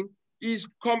training is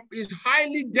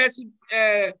highly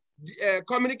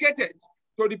communicated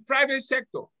to the private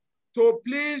sector to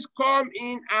please come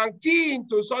in and key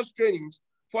into such trainings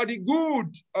for the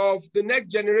good of the next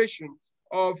generation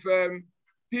of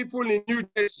people in New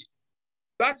Jersey.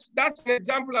 That's an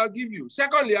example I'll give you.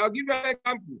 Secondly, I'll give you an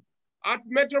example. At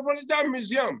Metropolitan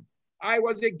Museum, I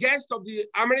was a guest of the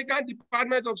American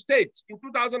Department of State in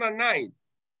 2009.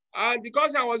 And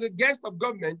because I was a guest of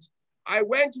government, I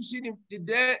went to see the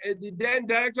then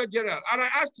Director General, and I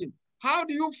asked him, how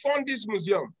do you fund this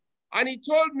museum? And he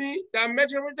told me that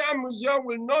Metropolitan Museum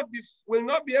will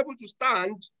not be able to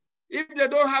stand if they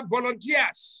don't have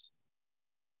volunteers.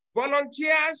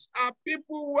 Volunteers are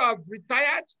people who have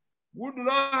retired, who do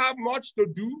not have much to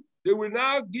do. They will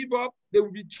now give up. They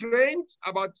will be trained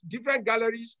about different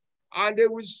galleries, and they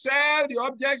will sell the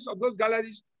objects of those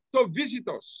galleries to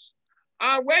visitors.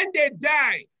 And when they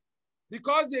die,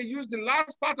 because they use the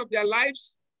last part of their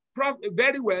lives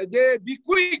very well, they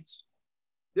bequeath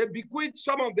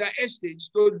some of their estates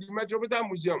to the Metropolitan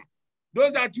Museum.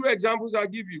 Those are 2 examples I'll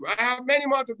give you. I have many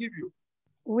more to give you.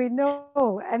 We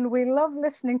know, and we love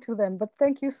listening to them, but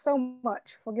thank you so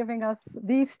much for giving us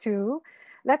these 2.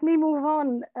 Let me move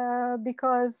on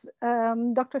because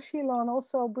Dr. Shilon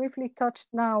also briefly touched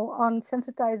now on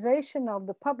sensitization of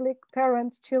the public,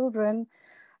 parents, children.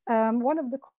 One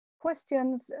of the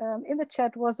questions in the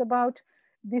chat was about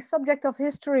the subject of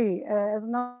history as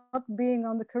not being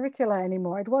on the curricula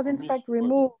anymore. It was in fact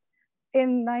removed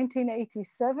in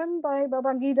 1987 by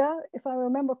Babangida, if I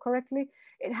remember correctly.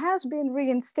 It has been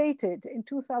reinstated in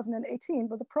 2018,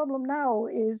 but the problem now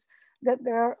is that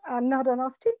there are not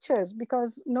enough teachers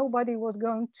because nobody was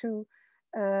going to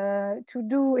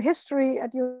do history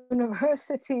at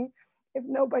university if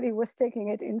nobody was taking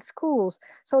it in schools.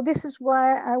 So this is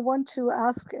why I want to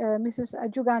ask Mrs.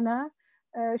 Ajugana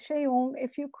Sheung,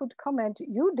 if you could comment.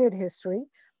 You did history.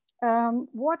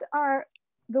 What are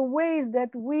the ways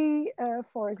that we,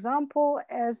 for example,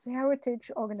 as heritage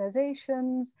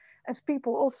organizations, as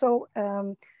people also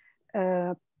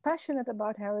passionate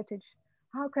about heritage,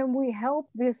 how can we help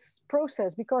this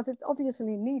process? Because it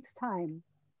obviously needs time.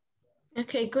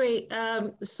 Okay, great.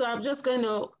 So I'm just going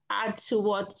to add to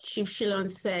what Chief Shilon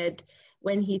said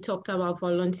when he talked about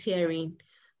volunteering.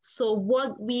 So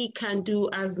what we can do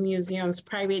as museums,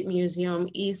 private museum,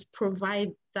 is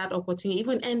provide that opportunity,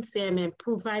 even NCMM,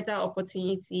 provide that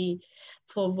opportunity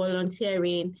for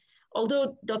volunteering.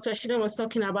 Although Dr. Shilon was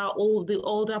talking about all the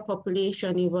older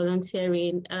population in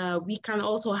volunteering, we can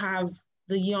also have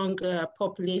the younger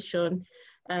population,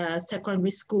 secondary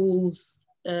schools,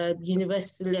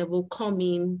 university level come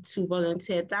in to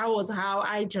volunteer. That was how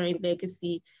I joined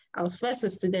Legacy. I was first a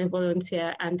student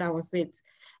volunteer, and that was it.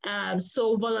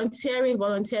 So volunteering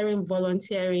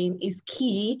is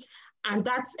key. And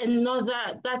that's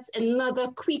another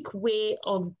quick way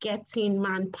of getting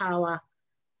manpower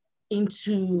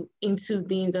into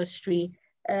the industry,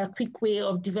 a quick way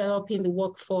of developing the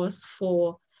workforce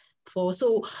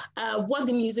so what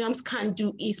the museums can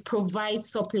do is provide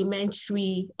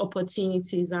supplementary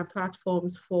opportunities and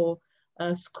platforms for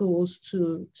schools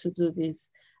to do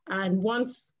this. And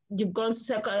once you've gone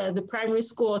to the primary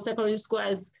school or secondary school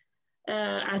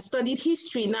and studied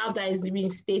history, now that is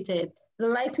reinstated, the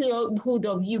likelihood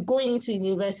of you going into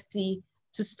university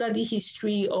to study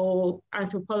history or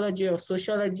anthropology or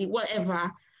sociology,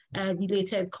 whatever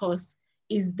related course,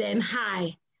 is then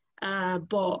high.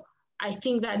 But I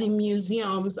think that the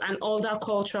museums and other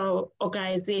cultural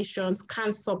organizations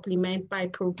can supplement by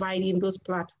providing those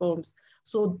platforms.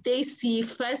 So they see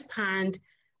firsthand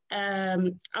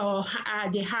or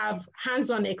they have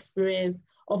hands-on experience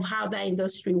of how that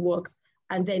industry works.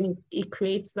 And then it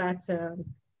creates that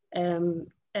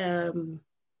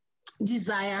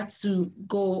desire to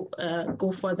go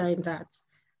further in that.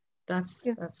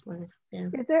 That's my, yeah.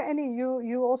 Is there any,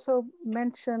 you also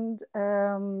mentioned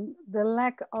the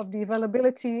lack of the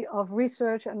availability of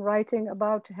research and writing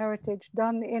about heritage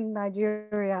done in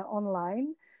Nigeria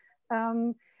online.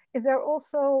 Is there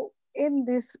also in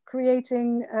this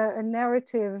creating a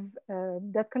narrative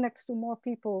that connects to more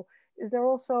people, is there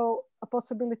also a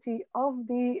possibility of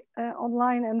the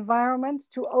online environment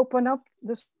to open up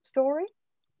the story?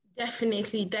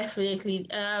 Definitely.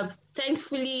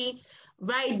 Thankfully,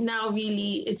 right now,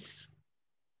 really, it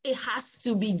has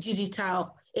to be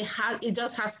digital. It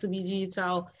just has to be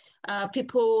digital.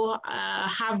 People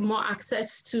have more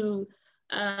access to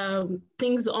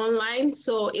things online,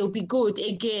 so it'll be good.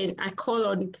 Again, I call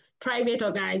on private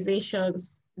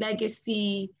organizations,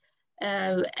 Legacy,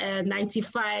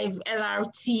 95,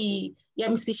 LRT,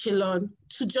 Yemisi Shillon,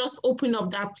 to just open up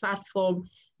that platform,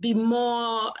 be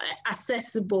more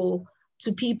accessible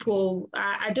to people.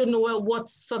 I don't know what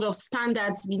sort of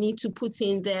standards we need to put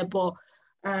in there, but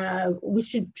we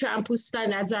should try and put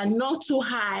standards that are not too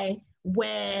high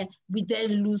where we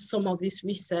then lose some of this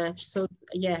research. So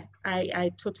yeah,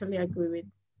 I totally agree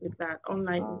with that.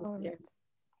 Online, yes.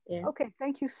 Yeah. Okay,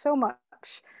 thank you so much.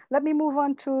 Let me move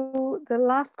on to the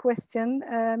last question,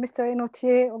 Mr.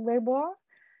 Enotier Ogbebor.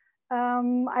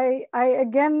 I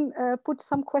again put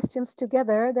some questions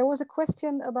together. There was a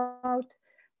question about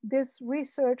this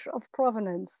research of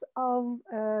provenance of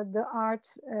the art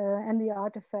and the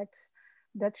artifacts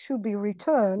that should be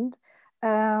returned,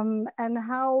 and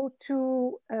how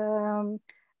to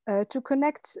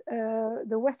connect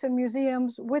the Western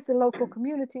museums with the local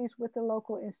communities, with the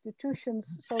local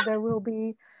institutions, so there will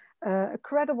be a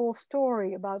credible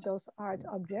story about those art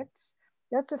objects.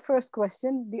 That's the first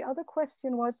question. The other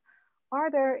question was, are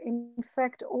there in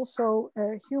fact also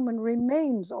human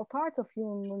remains or part of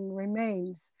human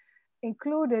remains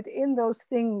included in those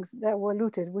things that were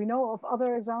looted? We know of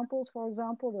other examples, for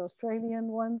example, the Australian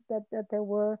ones that there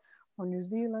were, or New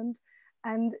Zealand.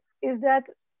 And is that,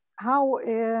 how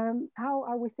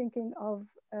are we thinking of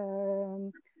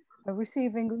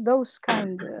receiving those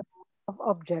kind of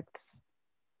objects?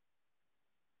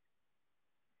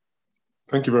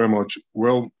 Thank you very much.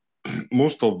 Well,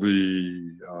 most of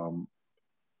the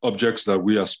objects that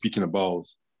we are speaking about,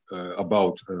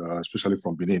 especially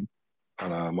from Benin,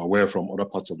 and I'm aware from other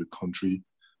parts of the country,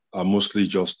 are mostly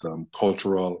just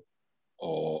cultural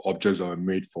or objects that are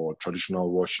made for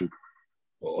traditional worship,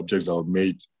 or objects that are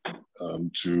made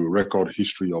to record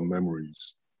history or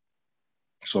memories.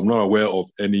 So I'm not aware of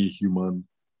any human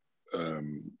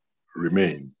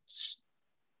remains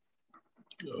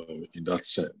in that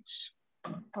sense.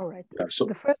 All right. Yeah, so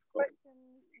the first question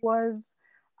was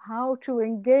how to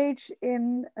engage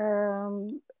in a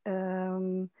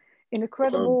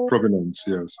credible provenance.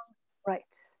 Yes. Right.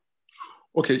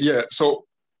 Okay. Yeah. So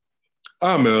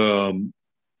I'm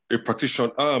a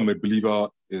practitioner. I'm a believer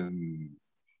in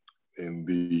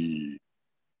the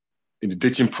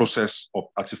dating process of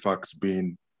artifacts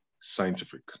being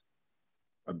scientific.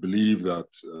 I believe that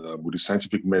with the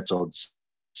scientific methods,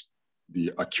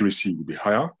 the accuracy will be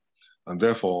higher. And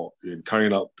therefore, in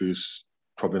carrying out this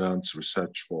provenance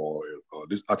research for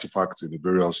these artifacts in the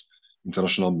various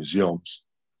international museums,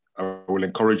 I will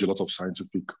encourage a lot of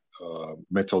scientific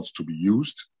methods to be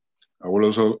used. I will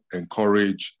also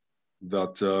encourage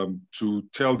that to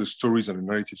tell the stories and the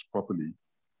narratives properly,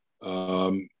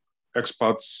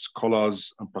 experts,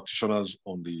 scholars, and practitioners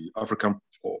on the African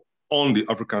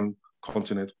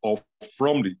continent or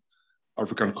from the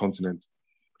African continent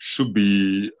should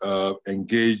be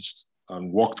engaged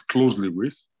and worked closely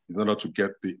with in order to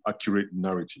get the accurate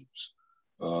narratives.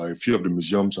 A few of the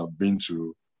museums I've been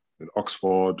to in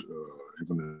Oxford,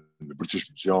 even in the British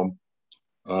Museum,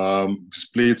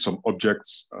 displayed some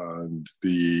objects, and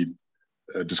the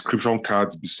description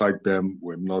cards beside them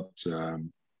were not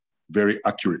very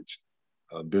accurate.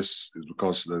 This is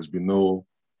because there's been no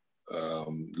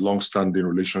long-standing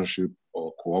relationship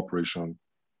or cooperation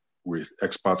with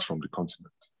experts from the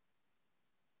continent.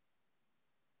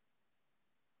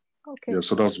 Okay. Yeah,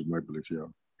 so that's my belief, yeah.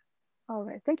 All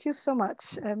right, thank you so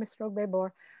much, Mr.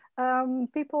 Ogbebor.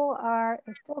 People are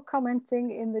still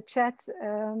commenting in the chat.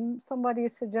 Somebody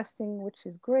is suggesting, which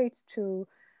is great, to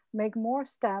make more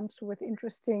stamps with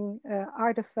interesting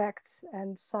artifacts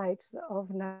and sites of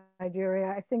Nigeria.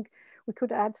 I think we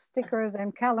could add stickers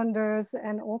and calendars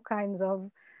and all kinds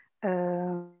of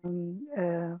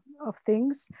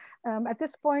things. At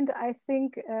this point, I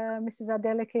think, Mrs.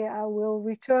 Adeleke, I will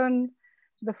return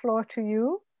the floor to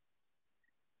you.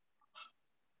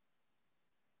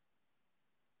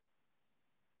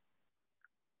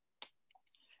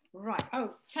 Right.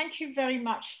 Oh, thank you very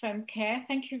much, Femcare.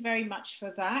 Thank you very much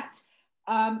for that.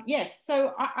 Yes,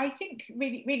 so I think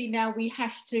really now we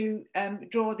have to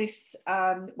draw this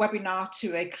webinar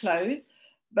to a close.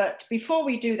 But before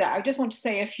we do that, I just want to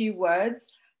say a few words.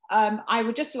 I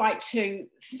would just like to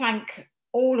thank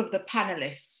all of the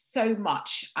panelists so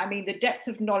much. I mean, the depth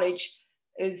of knowledge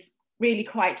is really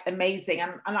quite amazing.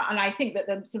 And I think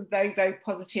that some very, very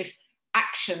positive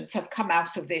actions have come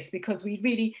out of this, because we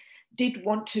really did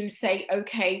want to say,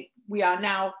 okay, we are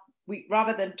now,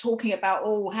 rather than talking about,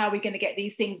 oh, how are we going to get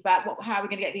these things back? How are we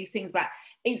going to get these things back?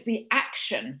 It's the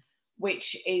action,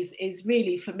 which is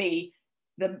really, for me,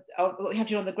 what we have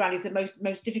to do on the ground is the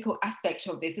most difficult aspect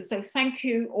of this. And so thank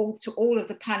you all to all of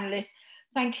the panelists.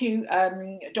 Thank you,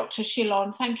 Dr.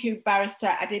 Shillon. Thank you, Barrister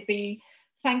Adebi.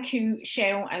 Thank you,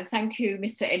 Sheol, and thank you,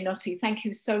 Mr. Enoti. Thank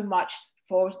you so much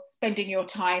for spending your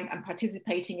time and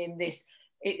participating in this.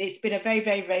 It's been a very,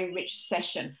 very, very rich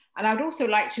session. And I would also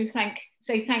like to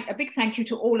say a big thank you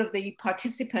to all of the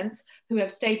participants who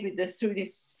have stayed with us through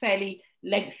this fairly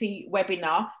lengthy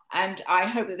webinar. And I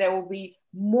hope that there will be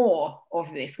more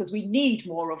of this, because we need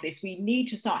more of this. We need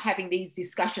to start having these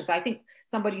discussions. I think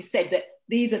somebody said that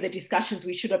these are the discussions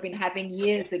we should have been having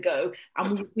years ago,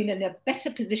 and we've been in a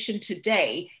better position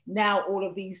today. Now all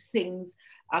of these things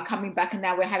are coming back, and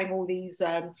now we're having all these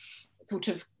sort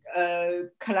of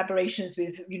collaborations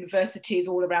with universities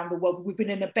all around the world. We've been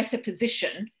in a better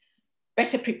position,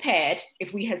 better prepared,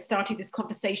 if we had started this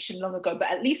conversation long ago, but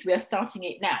at least we are starting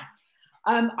it now.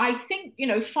 I think,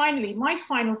 finally, my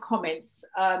final comments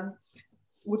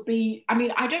would be, I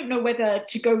mean, I don't know whether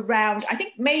to go round. I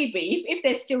think maybe if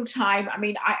there's still time, I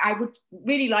mean, I would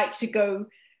really like to go,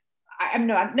 I'm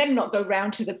not go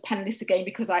round to the panelists again,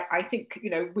 because I think,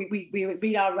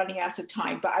 we are running out of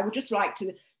time, but I would just like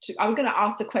to I was going to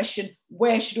ask the question,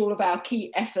 where should all of our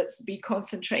key efforts be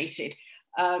concentrated?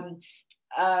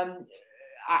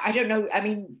 I don't know, I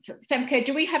mean, Femke,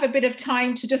 do we have a bit of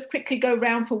time to just quickly go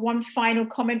round for one final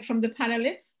comment from the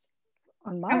panelists?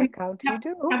 On my account, you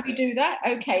do. Can we do that?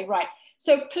 Okay, right.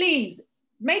 So please,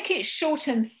 make it short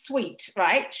and sweet,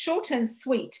 right? Short and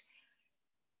sweet.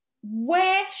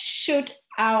 Where should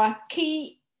our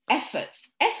key efforts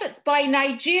by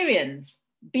Nigerians,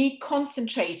 be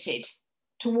concentrated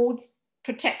towards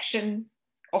protection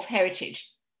of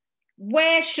heritage?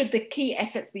 Where should the key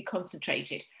efforts be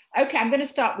concentrated? Okay, I'm going to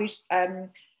start with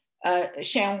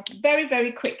Sheol very,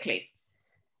 very quickly.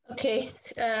 Okay,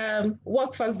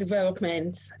 workforce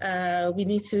development. We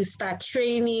need to start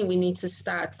training, we need to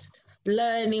start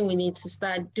learning, we need to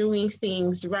start doing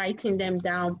things, writing them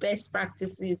down, best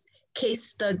practices, case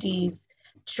studies,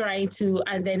 trying to,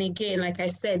 and then again, like I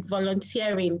said,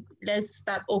 volunteering. Let's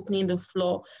start opening the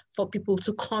floor for people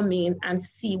to come in and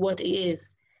see what it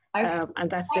is. Okay. And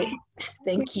that's it.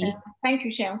 Thank you. Thank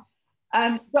you, Sheol.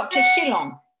 Dr.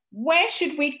 Shillon, where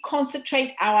should we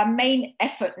concentrate our main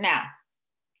effort now?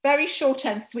 Very short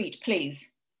and sweet, please.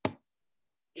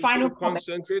 Final comment.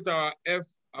 Concentrate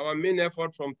our main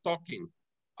effort from talking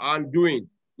and doing.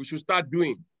 We should start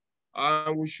doing,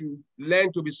 and we should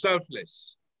learn to be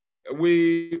selfless.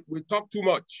 We talk too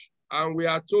much, and we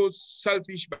are so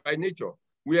selfish by nature.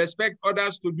 We expect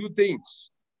others to do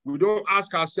things. We don't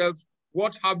ask ourselves,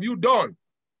 what have you done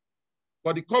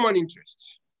for the common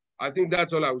interest? I think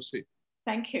that's all I would say.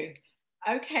 Thank you.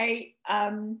 Okay,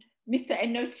 Mr.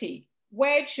 Enoti,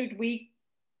 where should we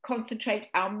concentrate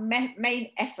our main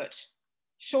effort?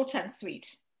 Short and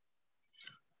sweet.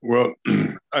 Well,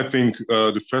 I think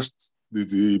the first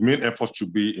the main effort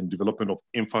should be in development of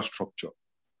infrastructure.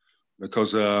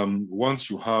 Because once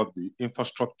you have the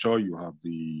infrastructure, you have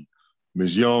the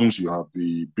museums, you have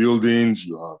the buildings,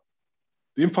 you have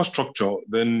the infrastructure,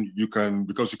 then you can,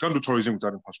 because you can't do tourism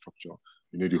without infrastructure.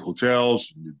 You need the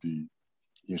hotels, you need the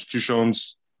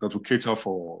institutions that will cater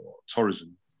for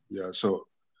tourism. Yeah, so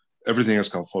everything else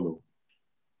can follow.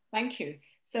 Thank you.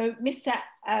 So, Mr.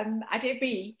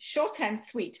 Adebi, short and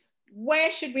sweet,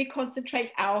 where should we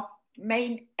concentrate our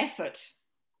main effort?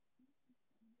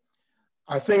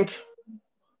 I think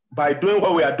by doing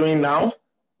what we are doing now,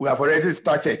 we have already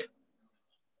started.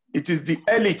 It is the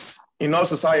elites in all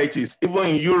societies, even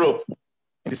in Europe,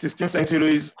 in the 16th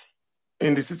centuries,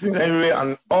 in the 16th century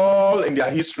and all in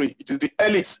their history, it is the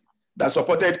elites that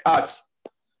supported arts,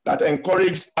 that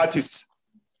encouraged artists.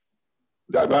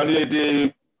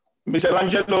 The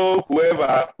Michelangelo,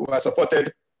 whoever, were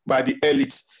supported by the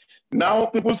elites. Now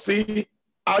people see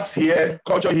arts here,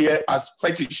 culture here as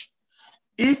fetish.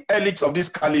 If elites of this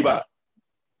caliber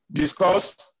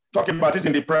discuss, talk about it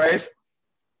in the press,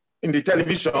 in the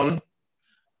television,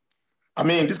 I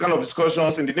mean, this kind of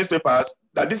discussions in the newspapers,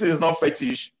 that this is not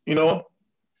fetish, you know,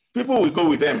 people will go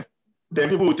with them. Then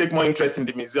people will take more interest in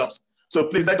the museums. So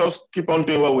please let us keep on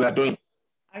doing what we are doing.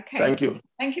 Okay. Thank you.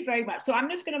 Thank you very much. So I'm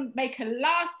just going to make a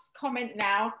last comment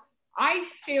now. I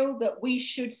feel that we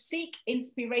should seek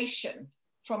inspiration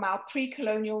from our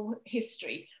pre-colonial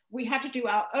history. We have to do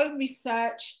our own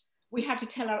research. We have to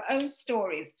tell our own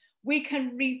stories. We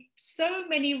can reap so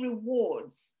many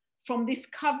rewards from this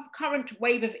current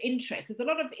wave of interest. There's a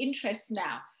lot of interest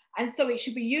now. And so it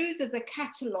should be used as a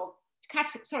catalyst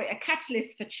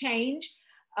for change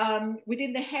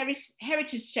within the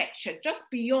heritage section, just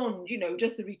beyond, you know,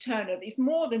 just the return of, it's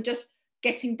more than just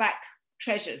getting back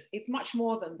treasures. It's much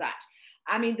more than that.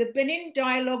 I mean, the Benin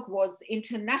dialogue was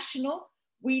international.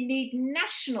 We need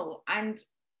national and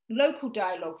local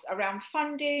dialogues around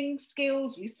funding,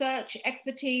 skills, research,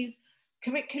 expertise,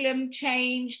 curriculum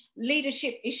change,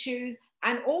 leadership issues,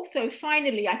 and also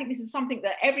finally, I think this is something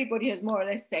that everybody has more or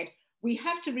less said, we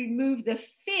have to remove the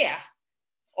fear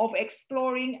of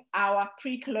exploring our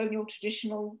pre-colonial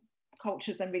traditional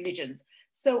cultures and religions.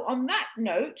 So on that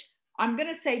note, I'm going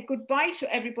to say goodbye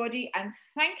to everybody and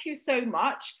thank you so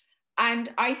much. And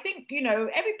I think, you know,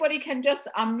 everybody can just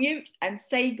unmute and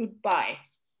say goodbye.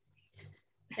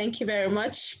 Thank you very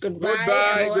much. Goodbye,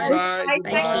 Goodbye, everyone. goodbye, Thank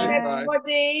goodbye, you, goodbye.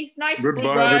 everybody. It's nice to see you.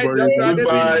 Goodbye, Goodbye, everybody. Dr. Adebi.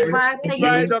 Goodbye.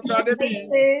 Goodbye, Dr. Adebi.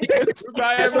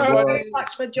 Goodbye, Yes, sir. Thank you very everybody.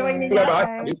 much for joining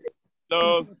Bye-bye. us.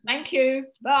 Hello. Thank you.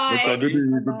 Bye. Dr.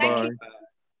 Adebi, goodbye.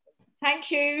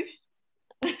 Thank you.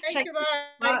 Thank you, bye.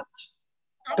 Much.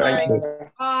 Thank you.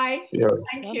 Bye. Yeah.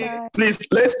 Thank you. Bye-bye. Please,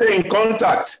 let's stay in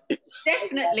contact.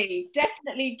 Definitely.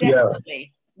 Yeah.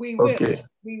 We will. Okay.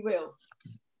 We will.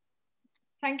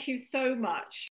 Thank you so much.